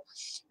 you know?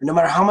 And no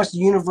matter how much the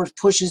universe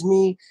pushes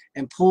me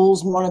and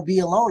pulls me, I want to be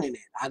alone in it.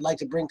 I'd like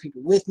to bring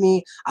people with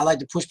me. I like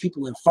to push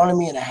people in front of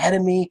me and ahead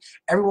of me.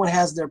 Everyone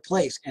has their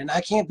place, and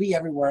I can't be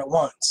everywhere at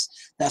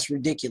once. That's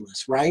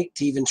ridiculous, right?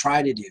 To even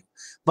try to do.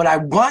 But I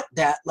want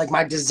that, like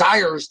my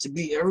desire is to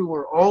be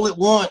everywhere all at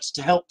once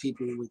to help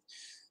people with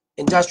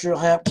industrial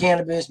hemp,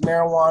 cannabis,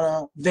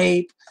 marijuana,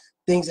 vape,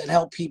 things that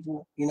help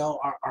people, you know,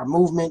 our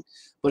movement.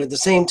 But at the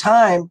same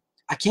time,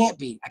 I can't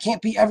be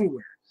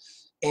everywhere,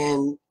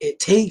 and it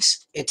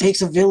takes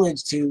a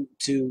village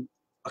to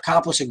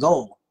accomplish a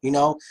goal. You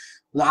know,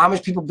 how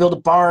much people build a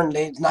barn?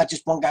 It's not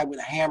just one guy with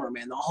a hammer,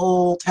 man. The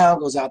whole town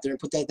goes out there and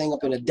put that thing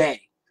up in a day.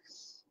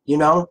 You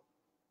know,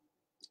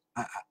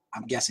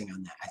 I'm guessing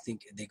on that. I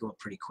think they go up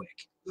pretty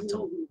quick.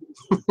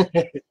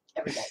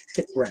 Every day.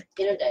 Right.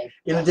 In a day.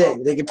 In a day,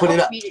 they can put it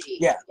up.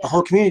 Yeah, the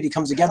whole community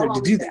comes together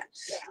to do that.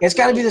 Yeah. And it's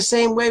got to be the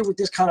same way with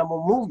this kind of a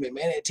movement,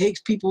 man. It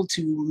takes people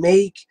to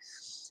make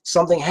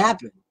something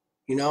happen,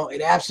 you know.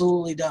 It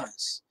absolutely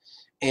does,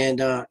 and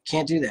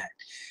can't do that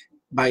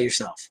by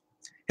yourself.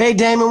 Hey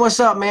Damon, what's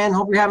up, man?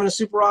 Hope you're having a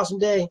super awesome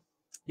day.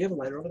 You have a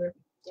lighter over there?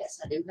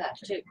 Yes, I do have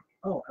two.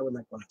 Oh, I would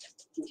like one.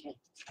 Okay.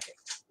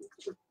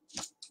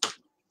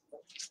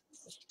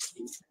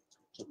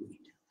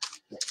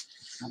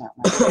 How about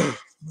mine?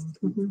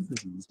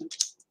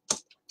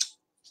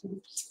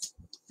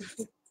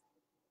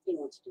 He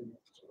wants to do it.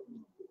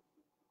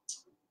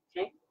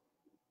 Okay.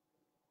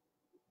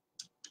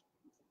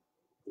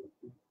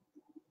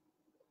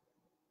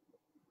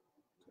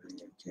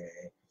 Okay.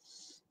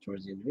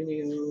 Towards the end of the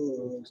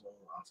video.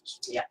 Office.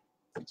 Yeah.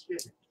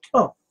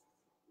 Oh.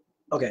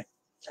 Okay.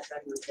 I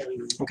thought you were telling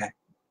me. Okay.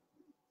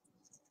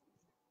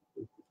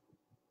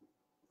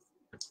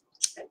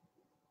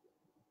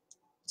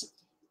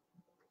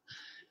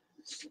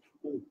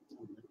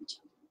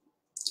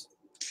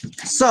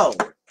 So,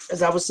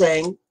 as I was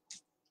saying,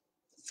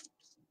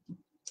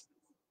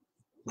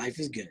 life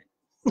is good.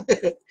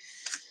 Very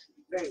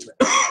good.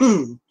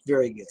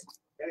 Very good.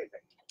 Very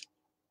good.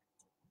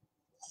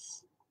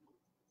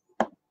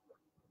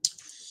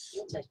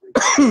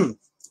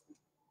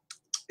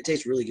 It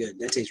tastes really good.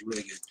 That tastes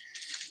really good.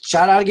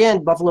 Shout out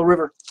again, Buffalo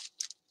River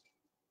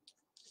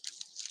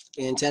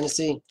in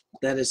Tennessee.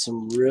 That is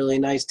some really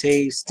nice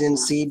tasting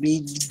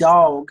CBD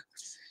dog.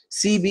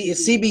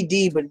 It's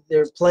CBD, but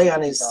their play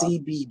on it is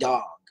CB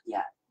dog.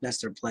 Yeah. That's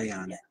their play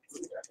on it,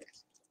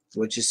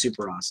 which is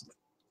super awesome.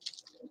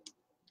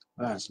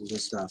 Ah, some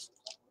good stuff.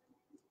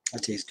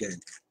 That tastes good.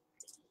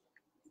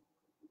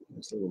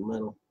 There's a little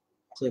metal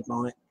clip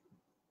on it.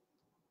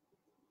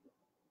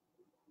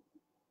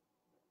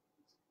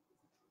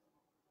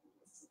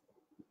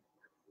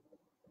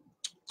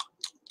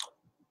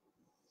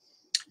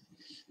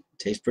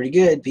 Tastes pretty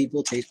good,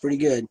 people. Tastes pretty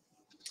good.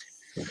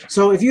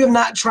 So if you have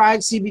not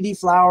tried CBD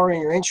flower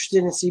and you're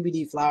interested in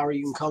CBD flower,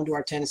 you can come to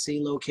our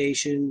Tennessee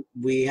location.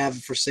 We have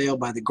it for sale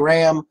by the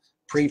gram,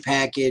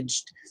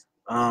 prepackaged.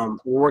 We're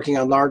working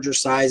on larger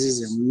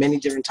sizes and many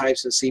different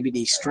types of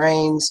CBD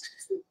strains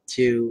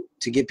to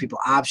give people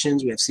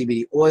options. We have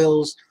CBD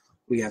oils.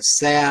 We have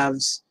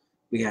salves.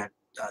 We have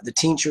the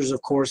tinctures,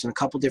 of course, in a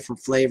couple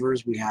different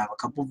flavors. We have a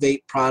couple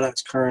vape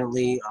products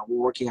currently. We're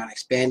working on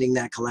expanding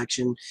that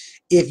collection.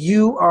 If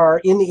you are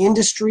in the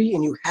industry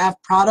and you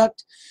have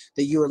product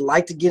that you would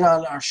like to get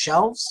on our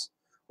shelves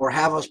or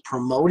have us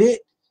promote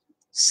it,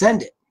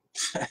 send it.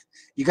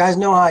 You guys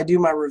know how I do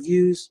my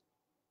reviews.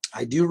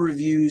 I do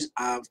reviews.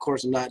 Of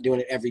course, I'm not doing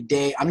it every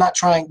day. I'm not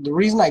trying. The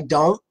reason I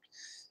don't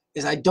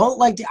is I don't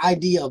like the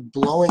idea of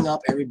blowing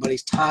up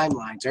everybody's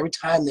timelines. Every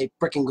time they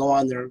fricking go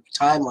on their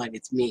timeline,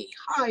 it's me.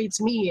 Hi,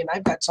 it's me, and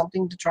I've got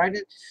something to try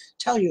to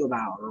tell you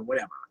about or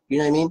whatever. You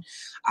know what I mean?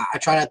 I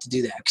try not to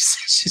do that because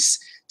it's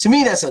just, to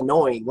me, that's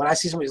annoying. When I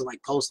see somebody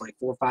like post like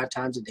 4 or 5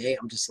 times a day,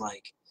 I'm just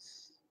like,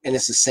 and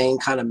it's the same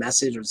kind of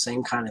message or the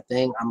same kind of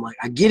thing. I'm like,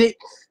 I get it.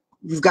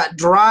 You've got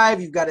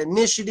drive. You've got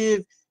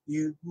initiative.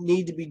 You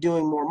need to be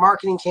doing more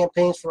marketing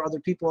campaigns for other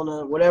people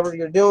in whatever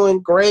you're doing.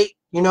 Great,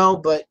 you know,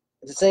 but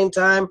at the same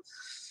time,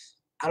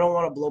 I don't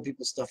want to blow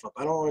people's stuff up.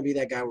 I don't want to be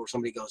that guy where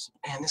somebody goes,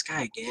 man, this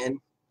guy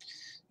again.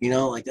 You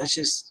know, like that's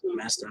just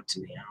messed up to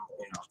me,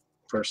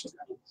 personally.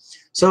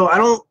 So I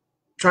don't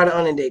try to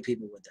inundate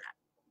people with that.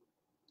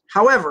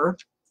 However,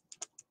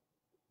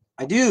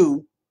 I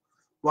do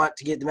want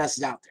to get the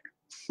message out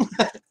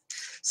there.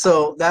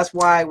 So that's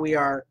why we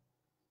are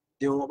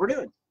doing what we're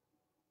doing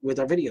with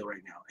our video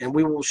right now. And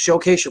we will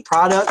showcase your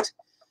product.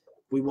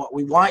 We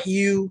want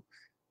you,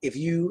 if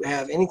you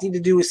have anything to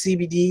do with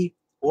CBD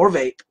or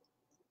vape,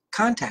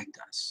 contact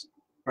us,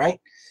 right?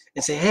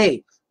 And say,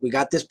 hey, we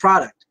got this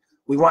product.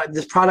 We want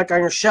this product on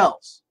your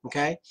shelves,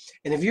 okay?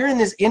 And if you're in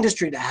this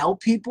industry to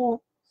help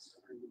people,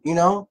 you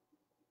know,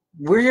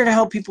 we're here to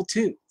help people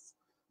too.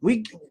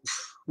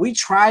 We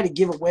try to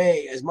give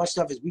away as much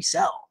stuff as we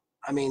sell.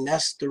 I mean,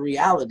 that's the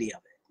reality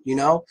of it, you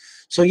know?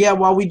 So yeah,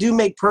 while we do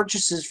make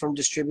purchases from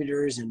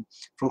distributors and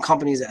from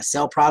companies that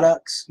sell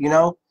products, you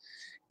know,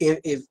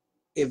 if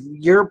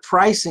your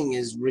pricing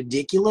is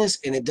ridiculous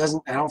and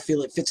I don't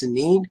feel it fits a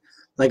need,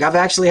 like I've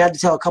actually had to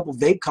tell a couple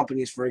vape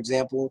companies, for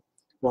example,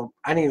 well,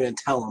 I didn't even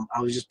tell them.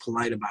 I was just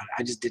polite about it.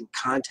 I just didn't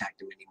contact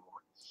them anymore.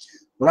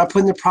 We're not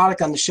putting the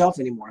product on the shelf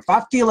anymore. If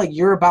I feel like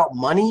you're about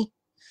money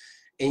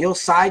and you'll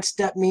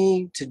sidestep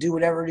me to do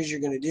whatever it is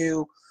you're going to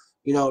do,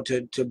 you know,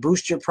 to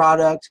boost your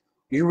product,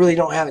 you really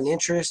don't have an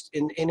interest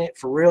in it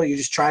for real, you're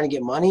just trying to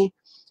get money,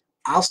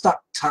 I'll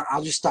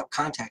just stop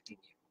contacting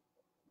you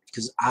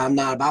because I'm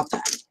not about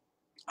that.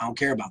 I don't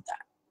care about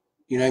that.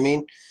 You know what I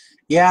mean?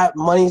 Yeah,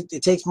 money,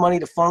 it takes money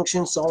to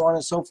function, so on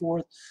and so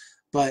forth,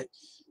 but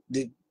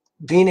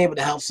being able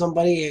to help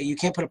somebody, you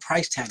can't put a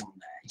price tag on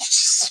that. You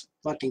just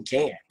fucking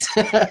can't.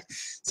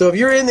 So if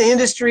you're in the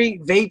industry,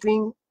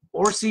 vaping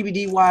or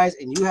CBD wise,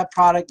 and you have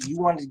product you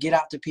wanted to get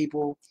out to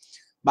people,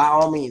 by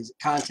all means,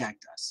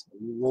 contact us.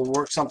 We'll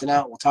work something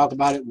out. We'll talk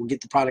about it. We'll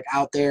get the product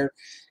out there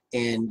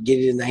and get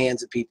it in the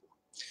hands of people,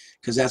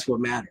 because that's what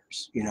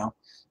matters. You know,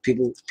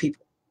 people,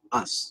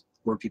 us.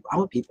 We're people. I'm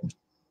a people.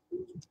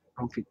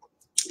 I'm people.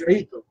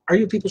 Are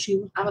you a people,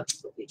 Sheila? I'm a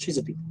people. She's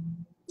a people.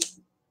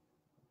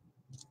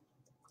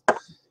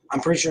 I'm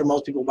pretty sure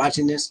most people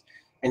watching this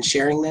and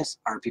sharing this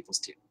are peoples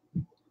too.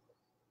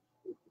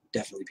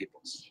 Definitely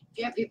peoples.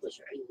 Yeah, people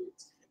are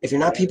aliens. If you're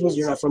not peoples,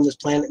 you're not from this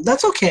planet.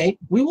 That's okay.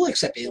 We will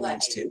accept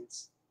aliens too.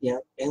 Yeah,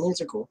 aliens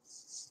are cool.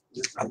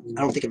 I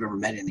don't think I've ever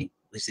met any.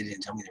 At least they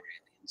didn't tell me they were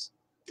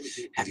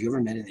aliens. Have you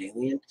ever met an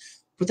alien?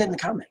 Put that in the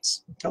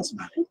comments. Tell us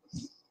about it.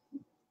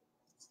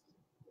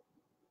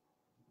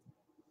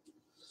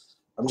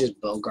 I'm just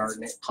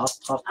bogarting it. Puff,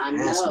 puff, I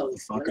ass, know.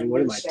 motherfucker.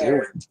 What am I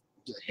doing?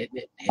 Just hitting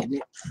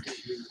it.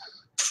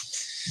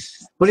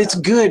 But it's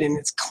good and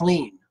it's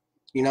clean,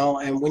 you know.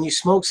 And when you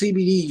smoke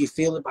CBD, you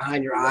feel it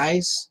behind your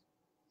eyes.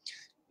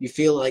 You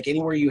feel like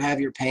anywhere you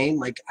have your pain.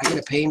 Like I get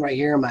a pain right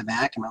here in my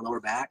back, in my lower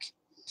back,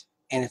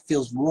 and it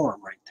feels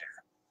warm right there.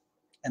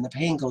 And the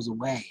pain goes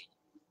away,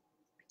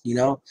 you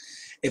know.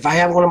 If I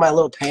have one of my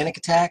little panic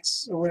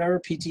attacks or whatever,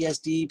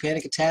 PTSD,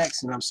 panic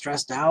attacks, and I'm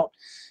stressed out,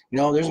 you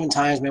know, there's been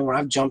times, man, where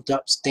I've jumped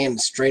up, standing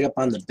straight up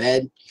on the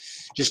bed,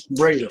 just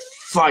ready to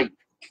fight,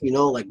 you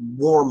know, like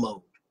war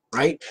mode,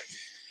 right?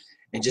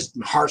 And just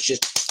my heart's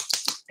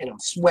just, and I'm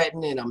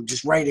sweating and I'm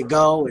just ready to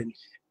go. And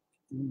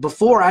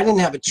before, I didn't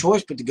have a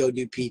choice but to go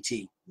do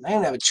PT. I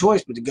didn't have a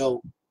choice but to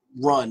go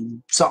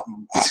run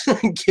something,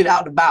 get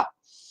out and about.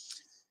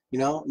 You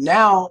know,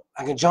 now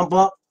I can jump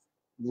up,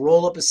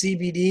 roll up a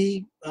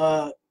CBD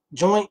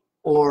joint,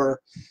 or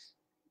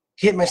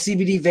hit my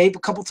CBD vape a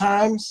couple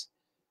times,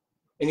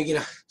 and you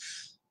get a,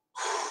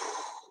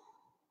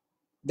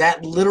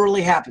 that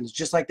literally happens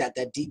just like that,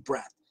 that deep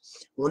breath.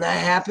 When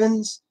that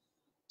happens,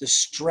 the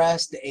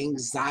stress, the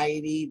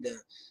anxiety,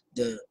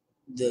 the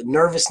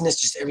nervousness,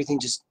 just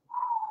everything, just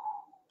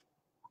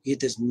you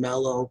get this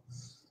mellow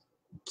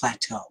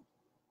plateau,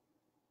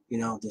 you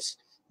know, this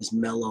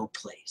mellow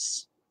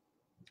place,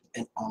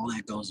 and all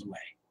that goes away,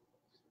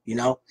 you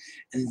know.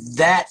 And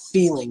that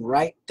feeling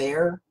right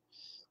there,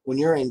 when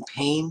you're in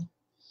pain,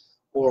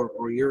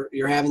 or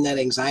you're having that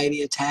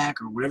anxiety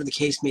attack, or whatever the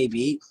case may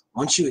be,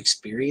 once you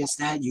experience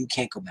that, you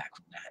can't go back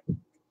from that.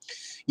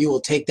 You will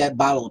take that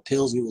bottle of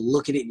pills and you will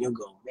look at it and you'll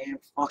go, man,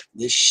 fuck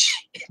this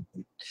shit.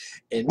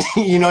 And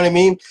you know what I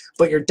mean?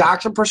 But your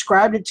doctor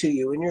prescribed it to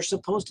you and you're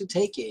supposed to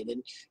take it.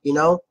 And, you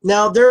know,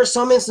 now there are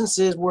some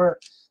instances where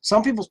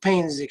some people's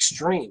pain is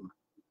extreme,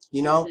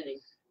 you know,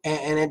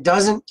 and it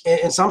doesn't,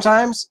 and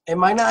sometimes it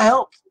might not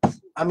help.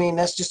 I mean,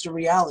 that's just a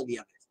reality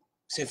of it.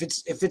 So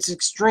if it's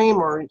extreme,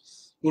 or,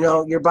 you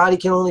know, your body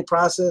can only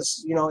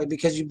process, you know,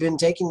 because you've been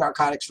taking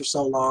narcotics for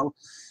so long,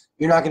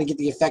 you're not going to get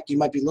the effect you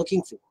might be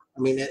looking for. I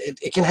mean,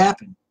 it can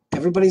happen.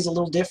 Everybody's a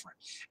little different.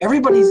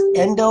 Everybody's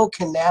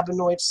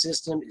endocannabinoid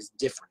system is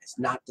different. It's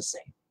not the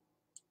same.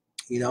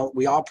 You know,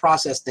 we all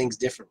process things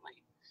differently.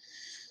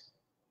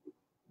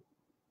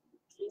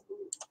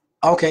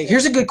 Okay,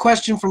 here's a good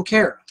question from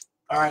Kara.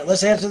 All right,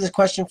 let's answer this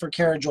question for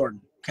Kara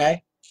Jordan,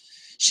 okay?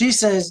 She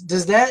says,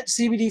 does that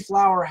CBD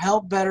flower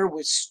help better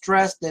with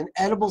stress than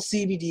edible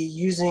CBD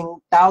using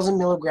 1,000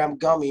 milligram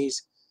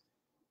gummies,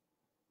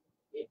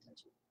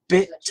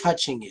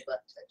 touching it.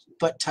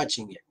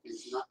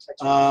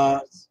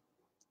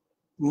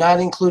 Not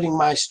including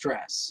my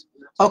stress.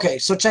 Okay,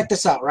 so check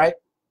this out, right?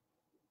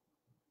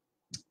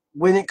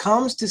 When it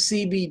comes to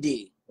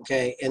CBD,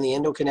 okay, and the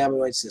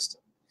endocannabinoid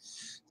system,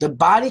 the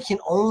body can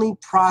only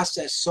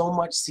process so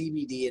much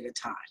CBD at a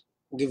time.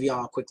 I'll give you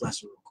all a quick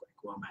lesson real quick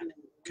while I'm at it,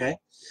 okay?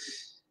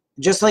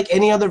 Just like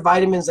any other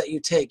vitamins that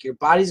you take, your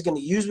body's going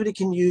to use what it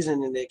can use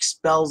and it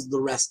expels the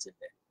rest of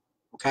it,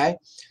 okay?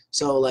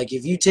 So like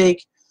if you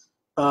take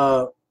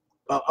a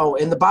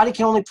And the body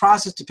can only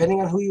process,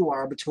 depending on who you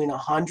are, between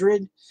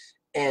 100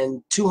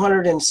 and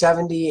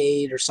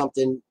 278 or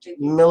something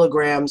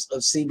milligrams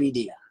of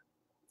CBD.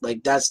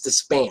 Like, that's the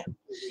span.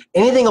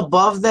 Anything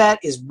above that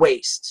is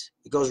waste.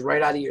 It goes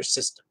right out of your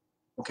system.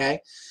 Okay?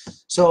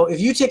 So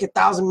if you take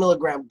 1,000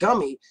 milligram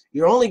gummy,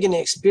 you're only going to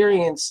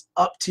experience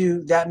up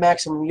to that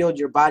maximum yield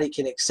your body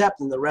can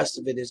accept, and the rest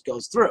of it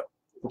goes through.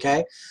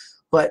 Okay?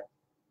 But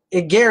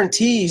it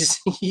guarantees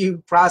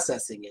you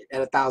processing it at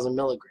 1,000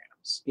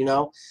 milligrams. You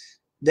know?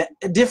 The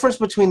difference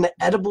between the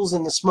edibles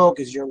and the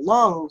smoke is your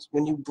lungs,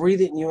 when you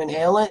breathe it and you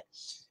inhale it,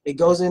 it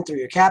goes in through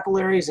your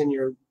capillaries and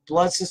your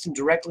blood system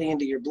directly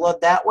into your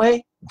blood that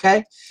way,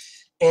 okay?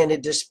 And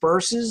it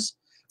disperses,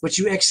 but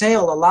you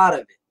exhale a lot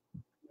of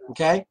it,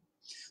 okay?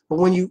 But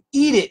when you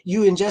eat it,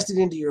 you ingest it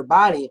into your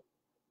body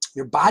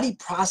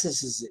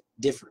processes it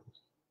differently,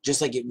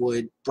 just like it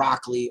would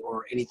broccoli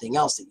or anything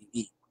else that you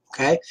eat,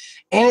 okay?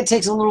 And it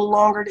takes a little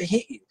longer to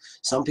hit you.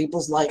 Some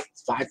people's like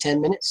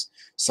 5-10 minutes.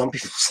 Some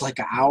people's like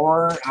an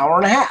hour, hour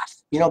and a half.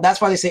 You know, that's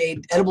why they say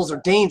edibles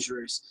are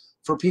dangerous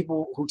for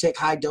people who take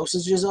high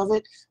dosages of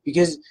it,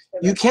 because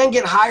you can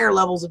get higher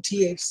levels of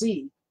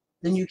THC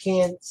than you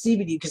can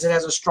CBD because it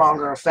has a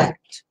stronger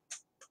effect.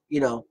 You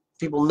know,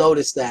 people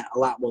notice that a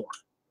lot more,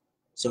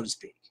 so to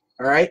speak.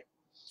 All right?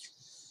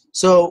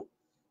 So,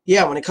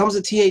 yeah, when it comes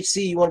to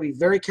THC, you want to be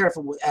very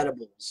careful with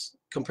edibles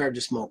compared to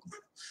smokable,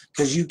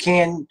 because you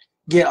can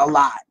get a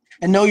lot.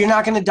 And no, you're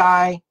not going to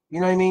die.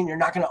 You know what I mean? You're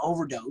not going to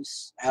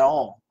overdose at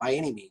all by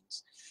any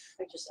means.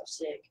 Make yourself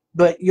sick.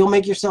 But you'll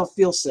make yourself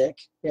feel sick.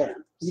 Yeah,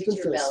 you can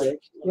feel sick.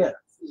 Yeah.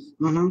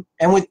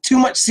 And with too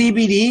much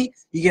CBD,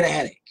 you get a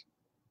headache.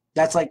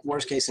 That's like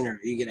worst case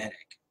scenario. You get a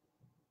headache.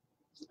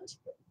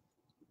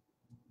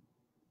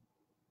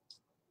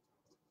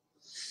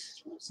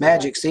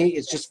 Magic, see?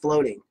 It's just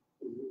floating.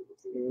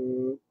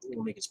 We'll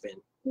make it spin.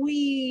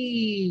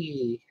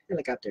 Whee!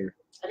 Helicopter.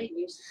 I didn't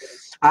use it.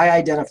 I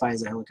identify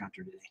as a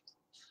helicopter today.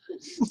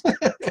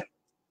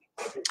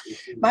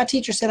 My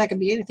teacher said I could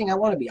be anything I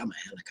want to be. I'm a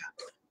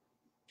helicopter.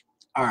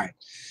 All right.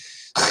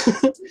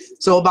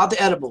 So about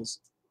the edibles.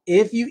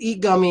 If you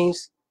eat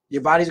gummies,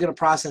 your body's going to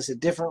process it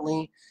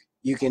differently.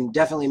 You can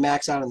definitely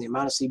max out on the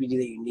amount of CBD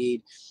that you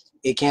need.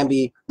 It can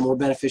be more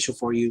beneficial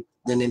for you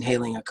than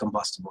inhaling a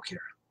combustible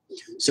carrot.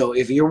 So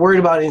if you're worried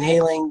about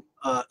inhaling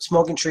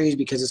smoking trees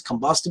because it's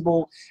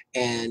combustible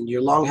and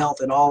your lung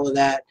health and all of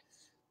that,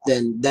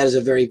 then that is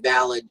a very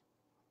valid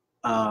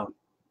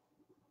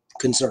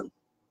concern.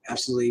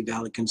 Absolutely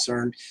valid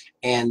concern.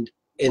 And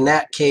in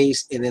that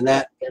case, and in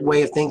that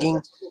way of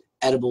thinking,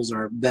 edibles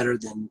are better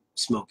than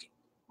smoking.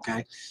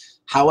 Okay.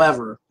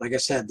 However, like I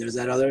said, there's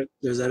that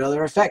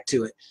other effect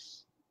to it.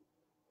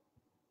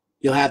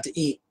 You'll have to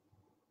eat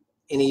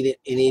and eat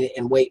it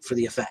and wait for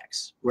the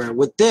effects. Where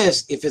with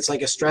this, if it's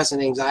like a stress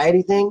and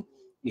anxiety thing,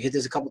 you hit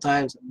this a couple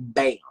times,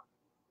 bam.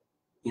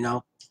 You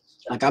know,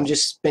 like I'm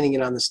just spinning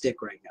it on the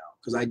stick right now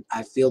because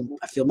I feel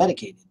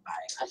medicated by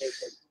it.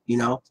 You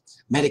know,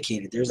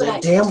 medicated. There's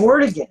that damn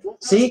word again.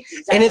 See,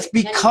 and it's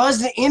because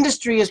the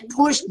industry has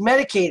pushed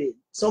medicated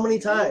so many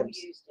times.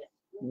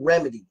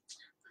 Remedied.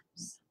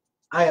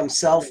 I am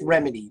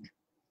self-remedied.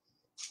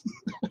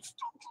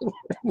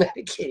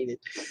 Medicated.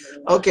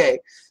 Okay,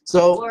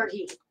 so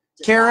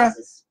Kara,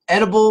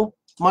 edible,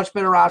 much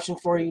better option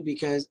for you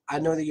because I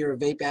know that you're a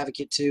vape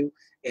advocate too,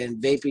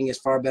 and vaping is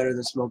far better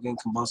than smoking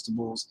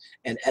combustibles,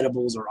 and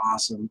edibles are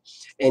awesome,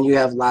 and you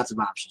have lots of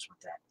options with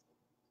that.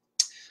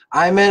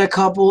 I met a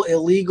couple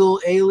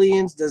illegal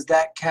aliens. Does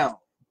that count?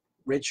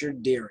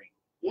 Richard Deering.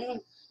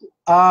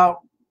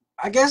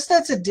 I guess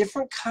that's a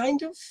different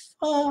kind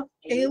of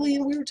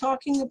alien we were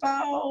talking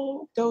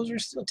about. Those are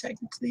still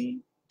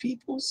technically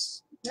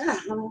peoples.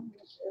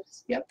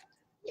 Yep.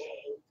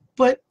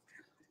 But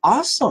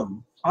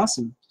awesome.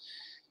 Awesome.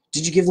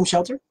 Did you give them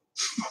shelter?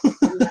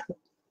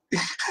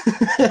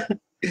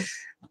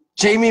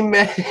 Jamie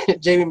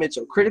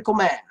Mitchell. Critical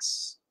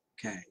mass.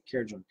 Okay.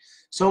 Kara Jordan.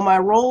 So my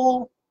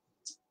role,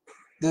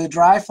 the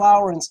dry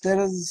flower instead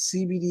of the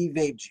CBD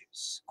vape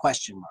juice?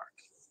 Question mark.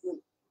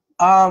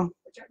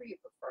 Whichever you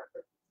prefer.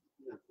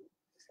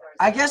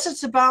 I guess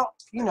it's about,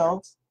 you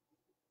know,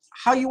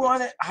 how you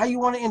want to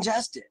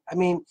ingest it. I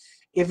mean,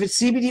 if it's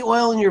CBD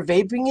oil and you're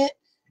vaping it,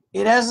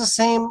 it has the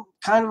same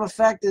kind of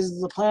effect as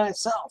the plant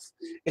itself,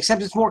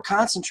 except it's more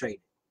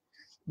concentrated.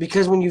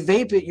 Because when you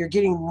vape it, you're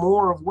getting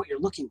more of what you're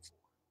looking for,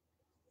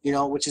 you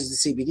know, which is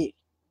the CBD.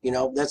 You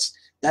know, that's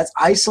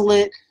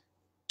isolate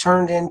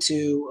turned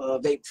into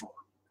vape form,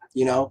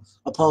 you know,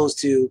 opposed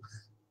to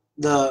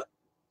the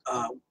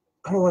I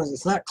don't know,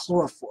 it's not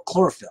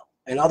chlorophyll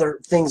and other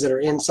things that are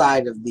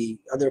inside of the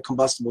other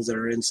combustibles that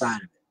are inside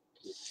of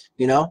it,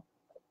 you know.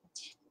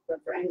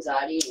 But for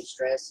anxiety and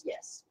stress,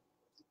 yes.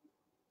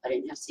 I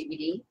didn't have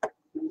CBD.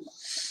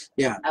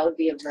 Yeah. I would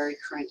be a very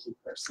cranky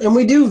person. And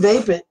we do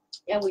vape it.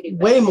 Yeah, we do.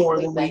 Way more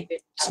than we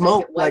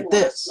smoke like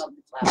this.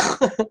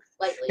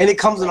 And it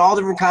comes in all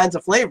different kinds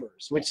of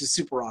flavors, which is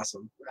super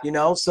awesome. Right. You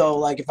know, so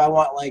like if I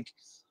want like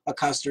a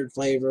custard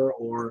flavor,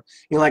 or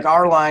you know, like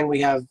our line,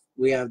 we have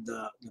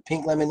the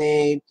pink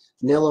lemonade,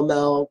 vanilla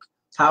milk,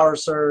 Power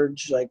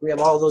Surge. Like we have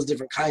all those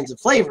different kinds of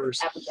flavors.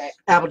 Applejack.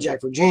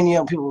 Applejack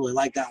Virginia. People really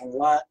like that one a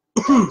lot.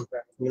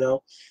 You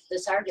know. The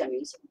sour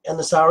gummies. And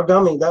the sour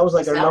gummy. That was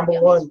like our Sour number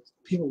gummies. one.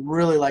 People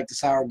really like the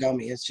sour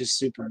gummy. It's just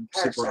super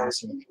Power Surge,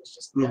 awesome. and it was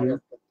just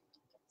Mhm.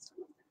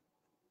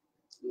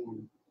 Yeah.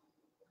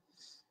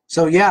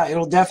 So yeah,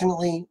 it'll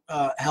definitely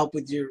help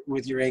with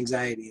your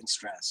anxiety and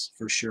stress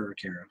for sure,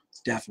 Kara.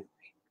 Definitely.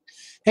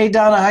 Hey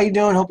Donna, how you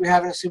doing? Hope you're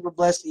having a super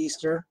blessed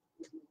Easter.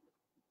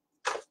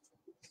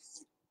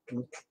 Yeah,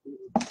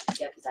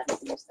 because I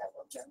don't use that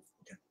one, Joe.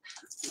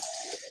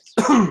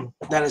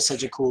 That is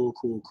such a cool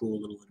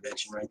little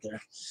invention right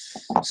there.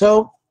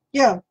 So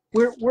yeah,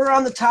 we're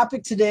on the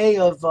topic today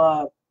of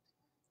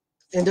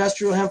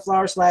industrial hemp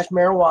flower /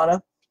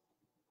 marijuana,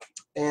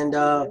 and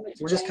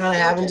we're just kind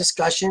of having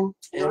discussion.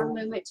 Our And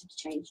movement to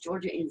change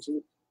Georgia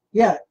into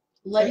yeah,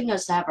 letting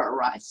us have our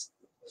rights.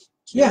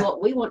 To Yeah. do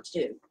what we want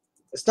to do.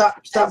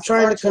 stop That's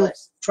trying our to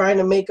choice. trying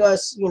to make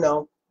us, you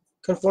know,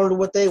 conform to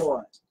what they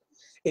want.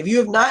 If you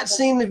have not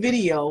seen the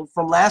video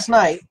from last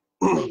night,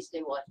 Please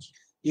do watch.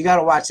 you got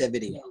to watch that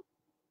video.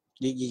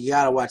 You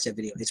got to watch that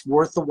video. It's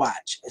worth the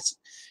watch. It's,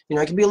 you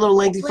know, it can be a little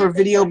lengthy for a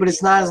video, but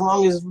it's not as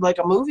long as like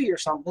a movie or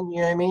something.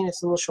 You know what I mean?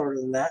 It's a little shorter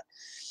than that.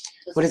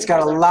 But it's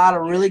got a lot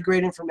of really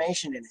great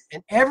information in it.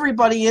 And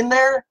everybody in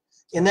there,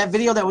 in that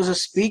video that was a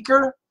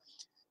speaker,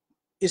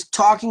 is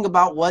talking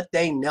about what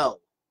they know,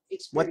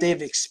 what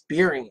they've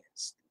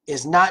experienced.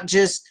 It's not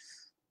just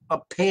a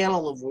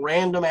panel of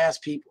random ass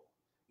people,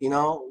 you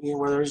know,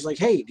 where there's like,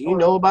 hey, do you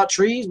know about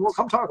trees? Well,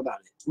 come talk about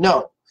it.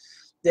 No.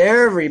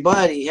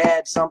 Everybody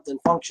had something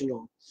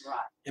functional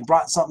and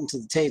brought something to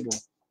the table,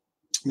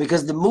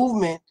 because the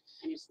movement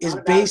is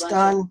based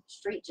on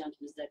street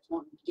junkies that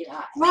want to get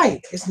high.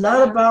 Right. It's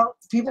not about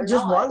people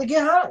just wanting to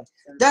get high.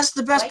 That's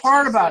the best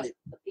part about it.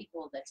 The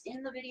people that's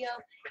in the video,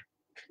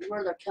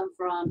 where they come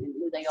from and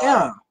who they are,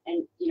 Yeah.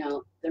 and you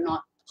know they're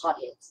not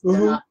potheads, Mhm.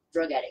 they're not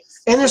drug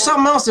addicts. And there's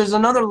something else. There's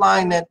another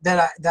line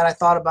that I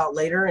thought about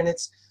later, and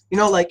it's, you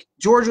know, like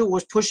Georgia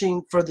was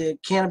pushing for the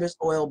cannabis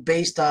oil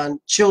based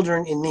on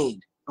children in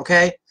need.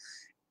 Okay,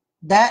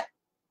 that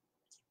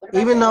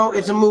even though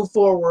it's a move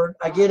forward,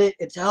 I get it.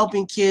 It's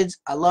helping kids.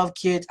 I love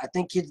kids. I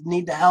think kids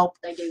need the help.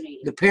 They do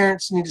need The it.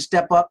 parents need to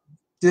step up,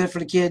 do it for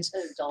the kids.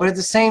 But at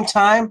the same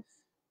time,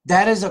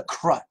 that is a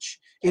crutch.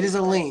 It is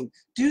a lean.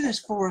 Do this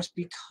for us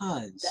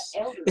because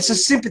it's a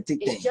sympathy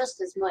thing. It's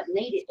just as much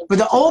needed. But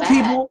the old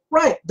people,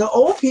 right? The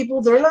old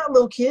people, they're not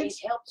little kids,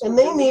 and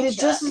they need it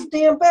just as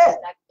damn bad.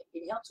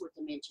 It helps with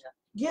dementia.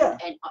 Yeah.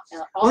 And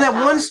Well,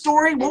 that one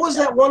story. What was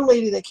that one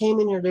lady that came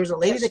in here? There's a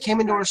lady that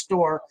came into our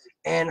store,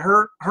 and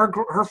her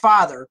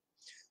father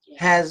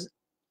has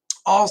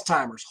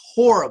Alzheimer's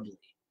horribly,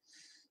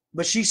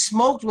 but she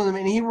smoked with him,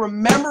 and he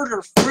remembered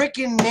her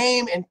freaking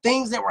name and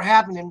things that were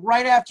happening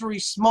right after he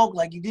smoked,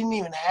 like he didn't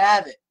even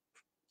have it.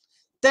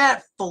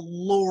 That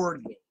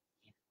floored me.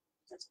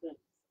 That's good.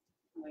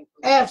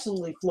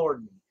 Absolutely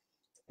floored me.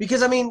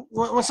 Because, I mean,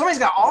 when somebody's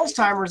got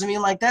Alzheimer's, I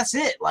mean, like, that's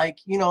it. Like,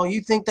 you know, you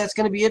think that's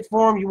going to be it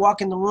for them. You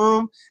walk in the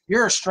room,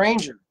 you're a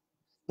stranger.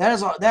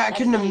 I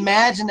couldn't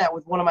imagine that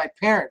with one of my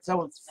parents. That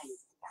would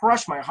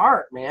crush my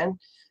heart, man.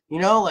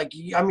 You know, like,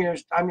 I'm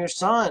your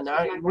son.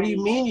 What do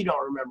you mean you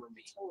don't remember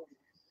me?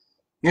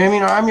 You know what I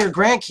mean? Or I'm your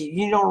grandkid.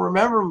 You don't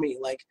remember me.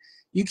 Like,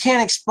 you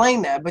can't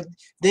explain that. But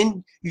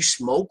then you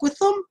smoke with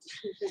them,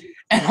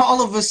 and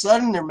all of a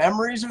sudden their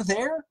memories are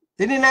there.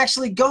 They didn't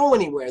actually go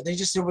anywhere.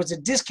 There was a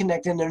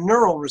disconnect in their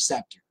neural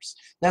receptors.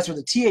 That's where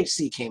the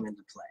THC came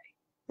into play.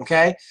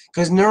 Okay?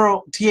 Because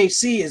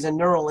THC is a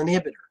neural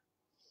inhibitor.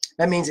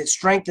 That means it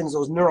strengthens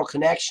those neural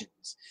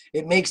connections.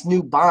 It makes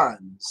new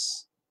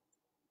bonds.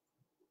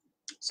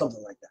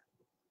 Something like that.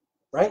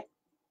 Right?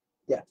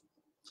 Yeah.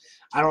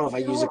 I don't know if I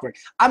use it correct.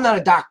 I'm not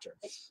a doctor,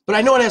 but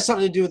I know it has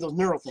something to do with those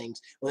neural things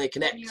when they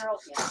connect.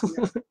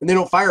 And they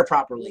don't fire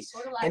properly.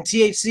 And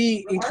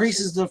THC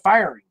increases the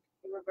firing.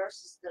 It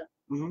reverses the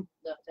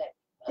effect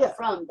Yeah.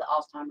 from the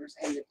Alzheimer's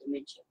and the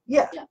dementia.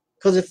 Yeah,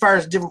 because it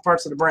fires different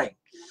parts of the brain.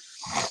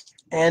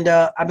 And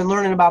I've been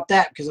learning about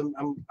that because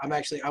I'm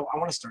actually I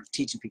want to start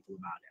teaching people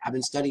about it. I've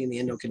been studying the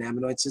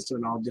endocannabinoid system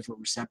and all different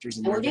receptors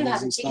and And we do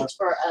have and tickets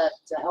stuff. for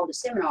to hold a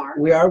seminar.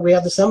 We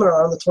have the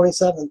seminar on the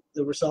 27th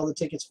that we're selling the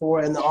tickets for,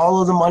 and all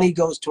of the money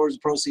goes towards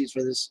the proceeds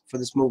for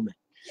this movement.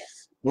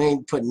 Yes. We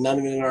ain't putting none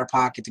of it in our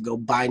pocket to go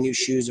buy new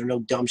shoes or no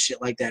dumb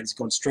shit like that. It's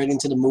going straight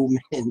into the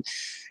movement.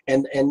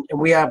 And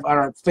we have on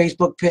our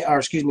Facebook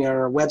on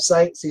our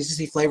website,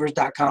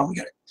 cccflavors.com, we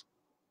got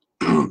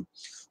it.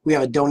 We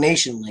have a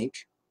donation link.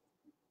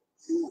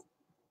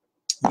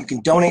 You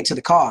can donate to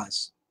the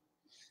cause,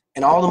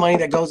 and all the money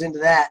that goes into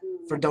that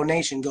for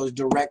donation goes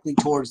directly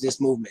towards this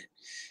movement.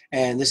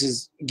 And this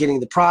is getting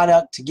the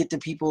product to get to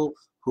people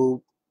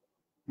who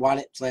want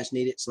it /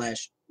 need it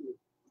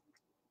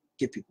 /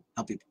 give people,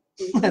 help people.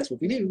 That's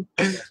what we do.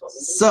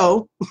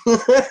 So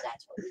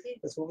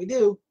that's what we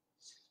do.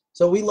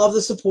 So we love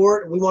the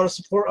support, and we want to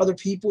support other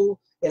people.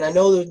 And I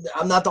know that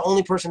I'm not the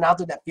only person out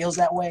there that feels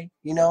that way,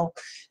 you know.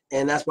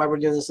 And that's why we're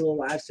doing this little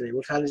live today.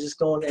 We're kind of just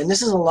going, and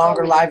this is a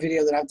longer live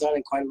video that I've done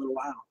in quite a little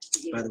while,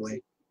 by the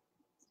way.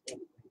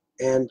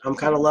 and I'm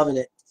kind of loving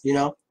it, you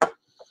know.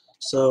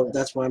 So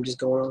that's why I'm just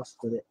going off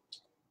with it.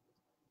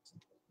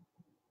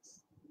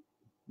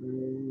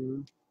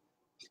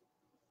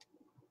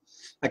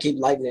 I keep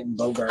lighting it in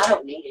Bogart. I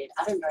don't need it.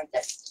 I don't drink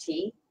that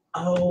tea.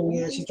 Oh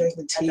yeah, she drank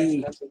the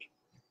tea.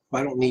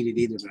 I don't need it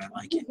either, but I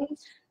like it.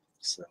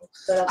 So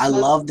I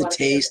love the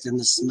taste and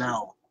the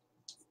smell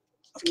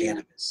of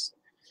cannabis.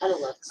 I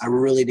don't love it. I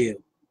really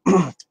do.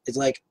 It's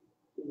like,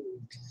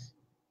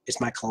 it's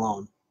my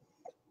cologne.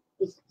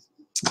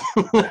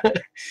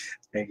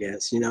 I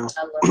guess, you know.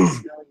 I love the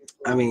smell of your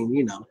food. I mean,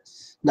 you know,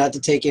 not to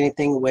take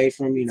anything away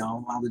from, you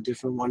know, all the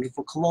different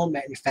wonderful cologne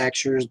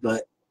manufacturers,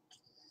 but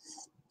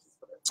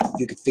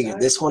you could figure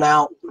this one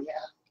out. Yeah.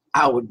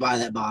 I would buy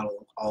that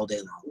bottle all day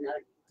long. No.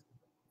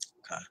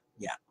 Okay.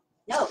 Yeah.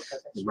 No,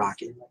 because that's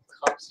Rock it.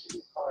 coughs in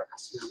the car.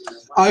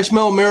 I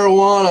smell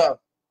marijuana.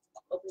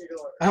 Open the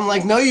door. I'm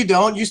like, no, you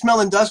don't. You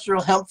smell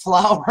industrial hemp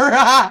flower.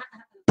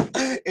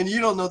 And you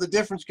don't know the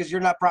difference because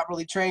you're not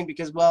properly trained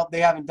because, well,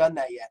 they haven't done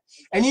that yet.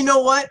 And you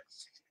know what?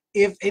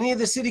 If any of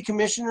the city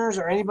commissioners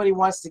or anybody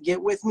wants to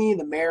get with me,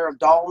 the mayor of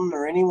Dalton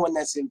or anyone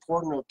that's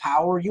important of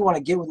power, you want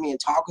to get with me and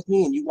talk with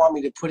me and you want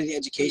me to put an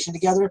education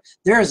together,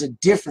 there is a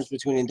difference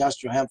between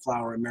industrial hemp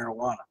flower and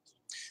marijuana.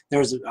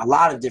 There's a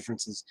lot of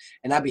differences,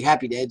 and I'd be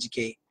happy to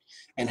educate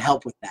and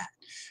help with that.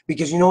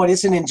 Because you know what?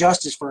 It's an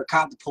injustice for a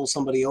cop to pull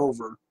somebody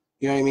over,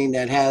 you know what I mean,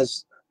 that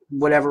has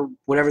whatever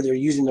they're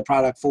using the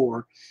product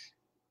for,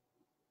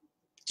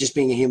 just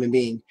being a human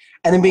being,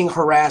 and then being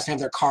harassed and have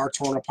their car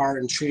torn apart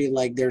and treated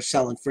like they're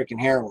selling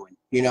freaking heroin,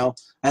 you know?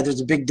 And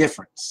there's a big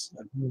difference,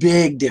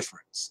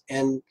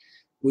 and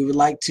we would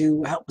like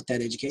to help with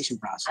that education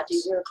process. I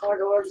do hear car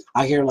doors.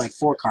 I hear like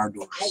 4 car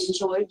doors. I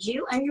enjoyed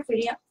you and your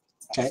video.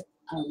 Okay.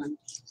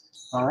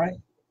 All right.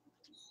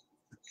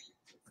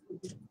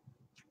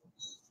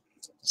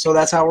 So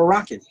that's how we're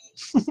rocking.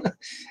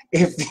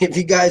 If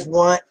you guys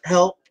want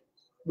help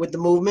with the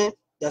movement,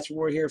 that's what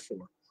we're here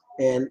for.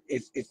 And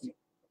if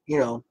you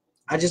know,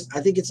 I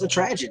think it's a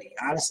tragedy,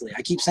 honestly.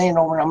 I keep saying it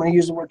over, and I'm going to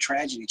use the word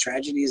tragedy.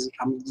 Tragedy is,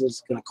 I'm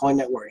just going to coin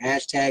that word.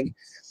 Hashtag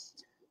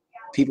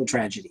people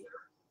tragedy.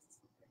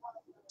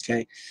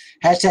 Okay?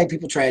 Hashtag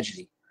people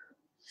tragedy.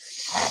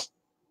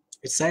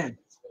 It's sad.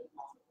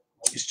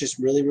 It's just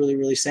really, really,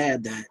 really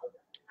sad that,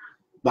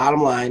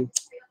 bottom line,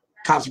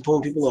 cops are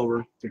pulling people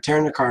over. They're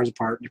tearing their cars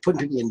apart. They're putting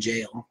people in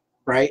jail,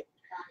 right?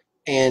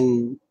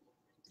 And,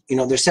 you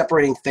know, they're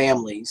separating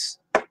families.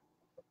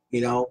 You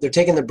know, they're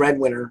taking the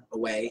breadwinner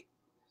away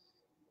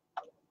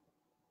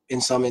in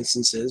some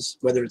instances,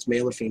 whether it's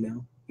male or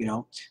female, you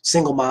know.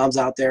 Single moms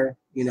out there,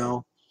 you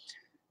know.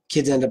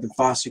 Kids end up in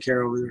foster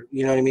care over there,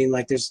 you know what I mean?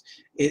 Like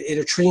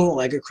they're treating it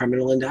like a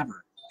criminal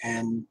endeavor.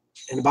 And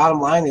the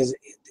bottom line is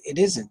it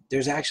isn't.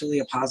 There's actually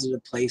a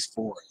positive place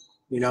for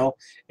it, you know.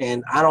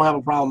 And I don't have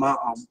a problem.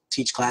 I'll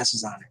teach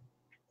classes on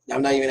it.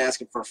 I'm not even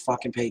asking for a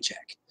fucking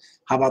paycheck.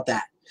 How about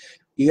that?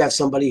 You have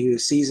somebody who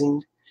is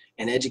seasoned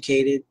and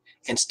educated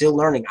and still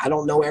learning. I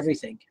don't know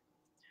everything,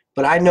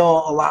 but I know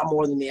a lot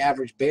more than the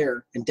average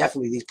bear, and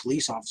definitely these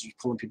police officers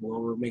pulling people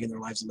over, making their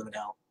lives live in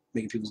hell,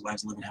 making people's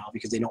lives live in hell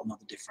because they don't know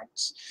the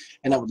difference.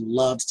 And I would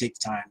love to take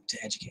the time to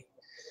educate.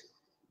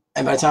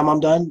 And by the time I'm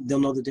done, they'll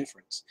know the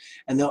difference.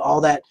 And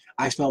all that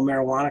I smell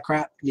marijuana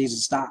crap needs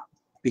to stop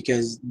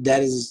because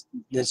that's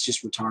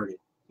just retarded,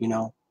 you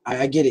know.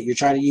 I get it. You're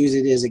trying to use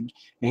it as and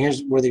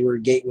here's where the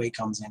word gateway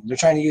comes in. They're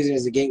trying to use it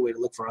as a gateway to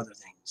look for other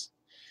things.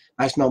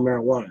 I smell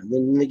marijuana. And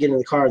then they get in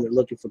the car and they're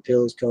looking for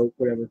pills, coke,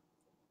 whatever.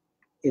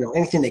 You know,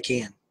 anything they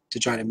can to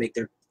try to make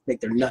their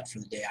nut for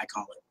the day, I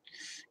call it.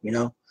 You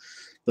know?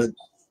 But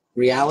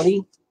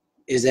reality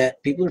is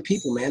that people are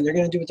people, man. They're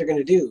going to do what they're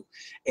going to do.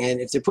 And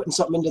if they're putting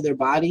something into their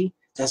body,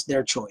 that's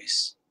their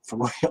choice. For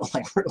real,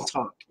 like real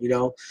talk, you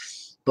know?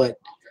 But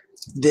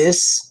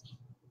this,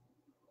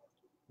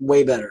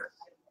 way better.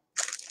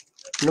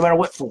 No matter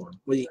what form.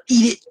 Whether you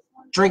eat it,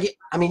 drink it.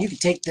 I mean, you can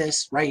take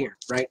this right here,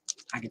 right?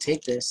 I can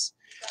take this.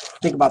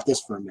 Think about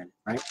this for a minute,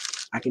 right?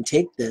 I can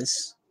take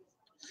this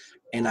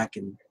and I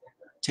can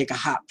take a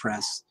hot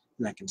press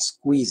and I can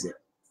squeeze it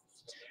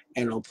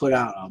and it'll put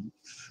out a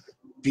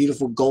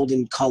beautiful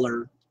golden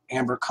color,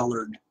 amber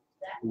colored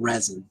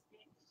resin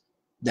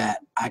that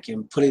I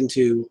can put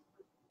into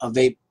a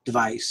vape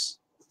device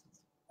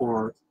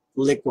or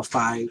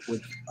liquefy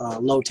with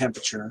low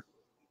temperature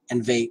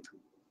and vape,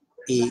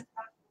 eat,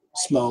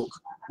 smoke,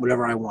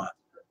 whatever I want.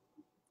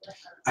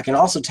 I can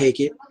also take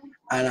it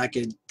and I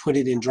can put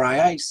it in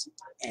dry ice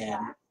and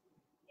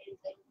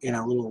in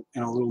a little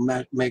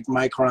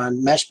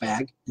micron mesh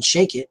bag and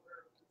shake it,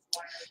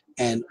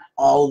 and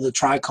all of the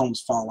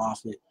trichomes fall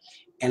off it,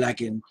 and I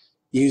can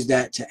use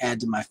that to add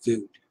to my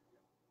food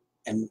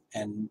and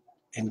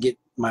get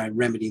my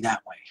remedy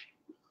that way.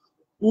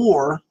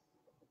 Or,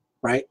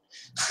 right,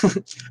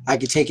 I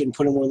could take it and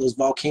put it in one of those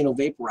volcano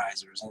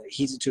vaporizers and it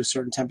heats it to a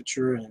certain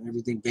temperature and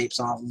everything vapes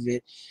off of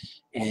it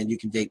and you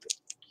can vape it.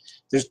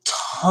 There's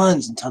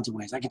tons and tons of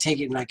ways. I can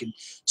take it and I can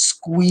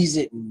squeeze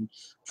it and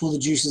pull the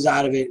juices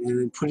out of it and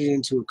then put it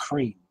into a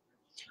cream.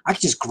 I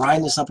could just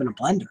grind this up in a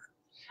blender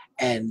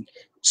and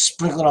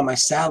sprinkle it on my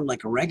salad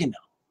like oregano.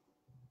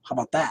 How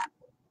about that?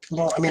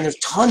 Well, I mean, there's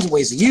tons of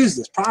ways to use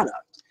this product,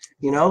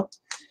 you know,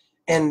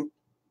 and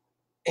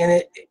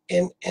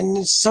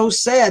it's so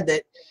sad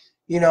that,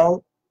 you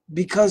know,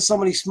 because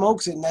somebody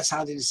smokes it and that's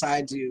how they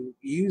decide to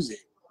use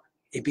it,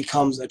 it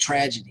becomes a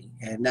tragedy.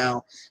 And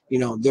now, you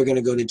know, they're going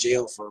to go to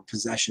jail for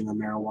possession of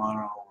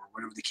marijuana or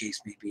whatever the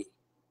case may be.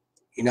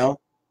 You know,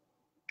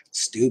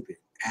 stupid,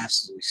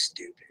 absolutely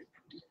stupid,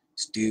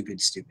 stupid,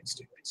 stupid,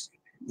 stupid,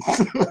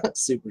 stupid,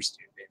 super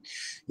stupid.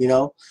 You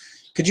know,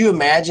 could you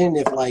imagine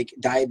if like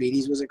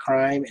diabetes was a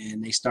crime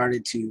and they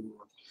started to,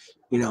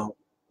 you know,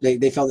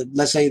 they felt that,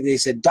 let's say they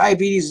said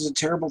diabetes is a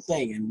terrible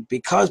thing, and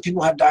because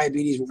people have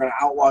diabetes, we're going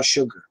to outlaw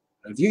sugar.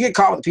 If you get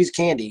caught with a piece of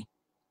candy,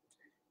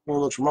 or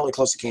looks remotely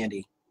close to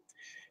candy,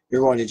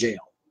 you're going to jail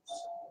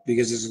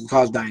because it's going to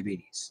cause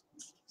diabetes.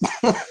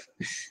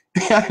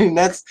 I mean,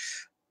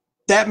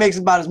 that makes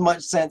about as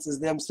much sense as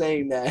them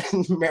saying that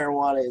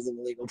marijuana is an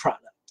illegal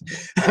product.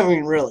 I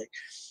mean, really,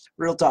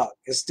 real talk.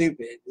 It's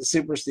stupid. It's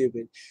super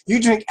stupid.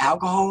 You drink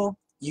alcohol,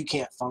 you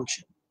can't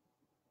function.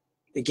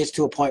 It gets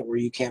to a point where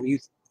you can't.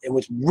 And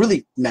what's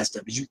really messed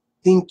up is you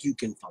think you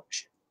can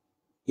function.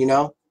 You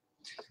know,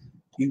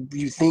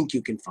 you think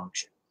you can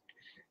function,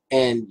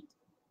 and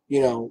you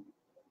know,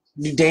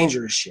 do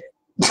dangerous shit.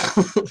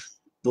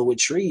 But with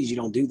trees, you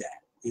don't do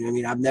that. You know what I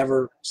mean? I've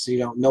never, so, you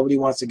know, nobody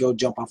wants to go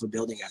jump off a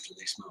building after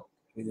they smoke.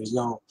 I mean, there's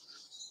no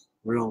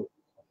real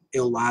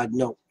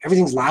no,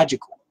 everything's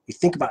logical. You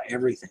think about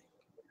everything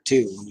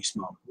too when you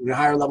smoke. The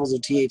higher levels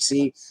of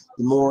THC,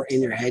 the more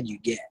in your head you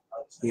get,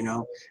 you know?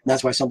 And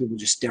that's why some people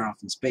just stare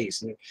off in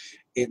space.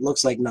 It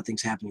looks like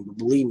nothing's happening, but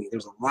believe me,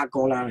 there's a lot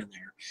going on in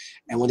there.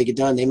 And when they get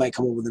done, they might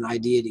come up with an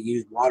idea to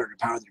use water to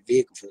power their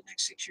vehicle for the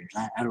next 6 years.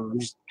 I don't know, I'm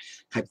just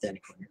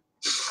hypothetical here.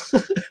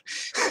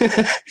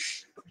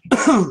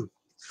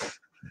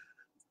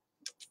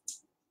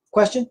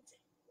 Question?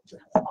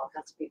 All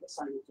kinds of people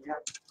signing for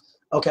help.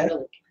 Okay.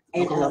 Really.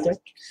 Anything out there?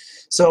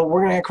 So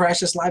we're going to crash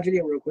this live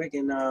video real quick,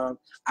 and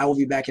I will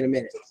be back in a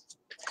minute.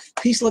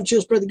 Peace, love,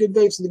 chill, spread the good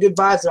vibes and the good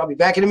vibes, and I'll be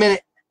back in a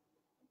minute.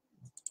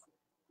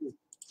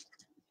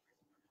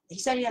 He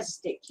said he has a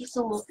stick. He's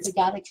the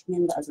guy that came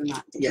in the other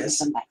night. That Yes.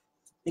 didn't come back.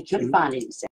 They couldn't find him. He said.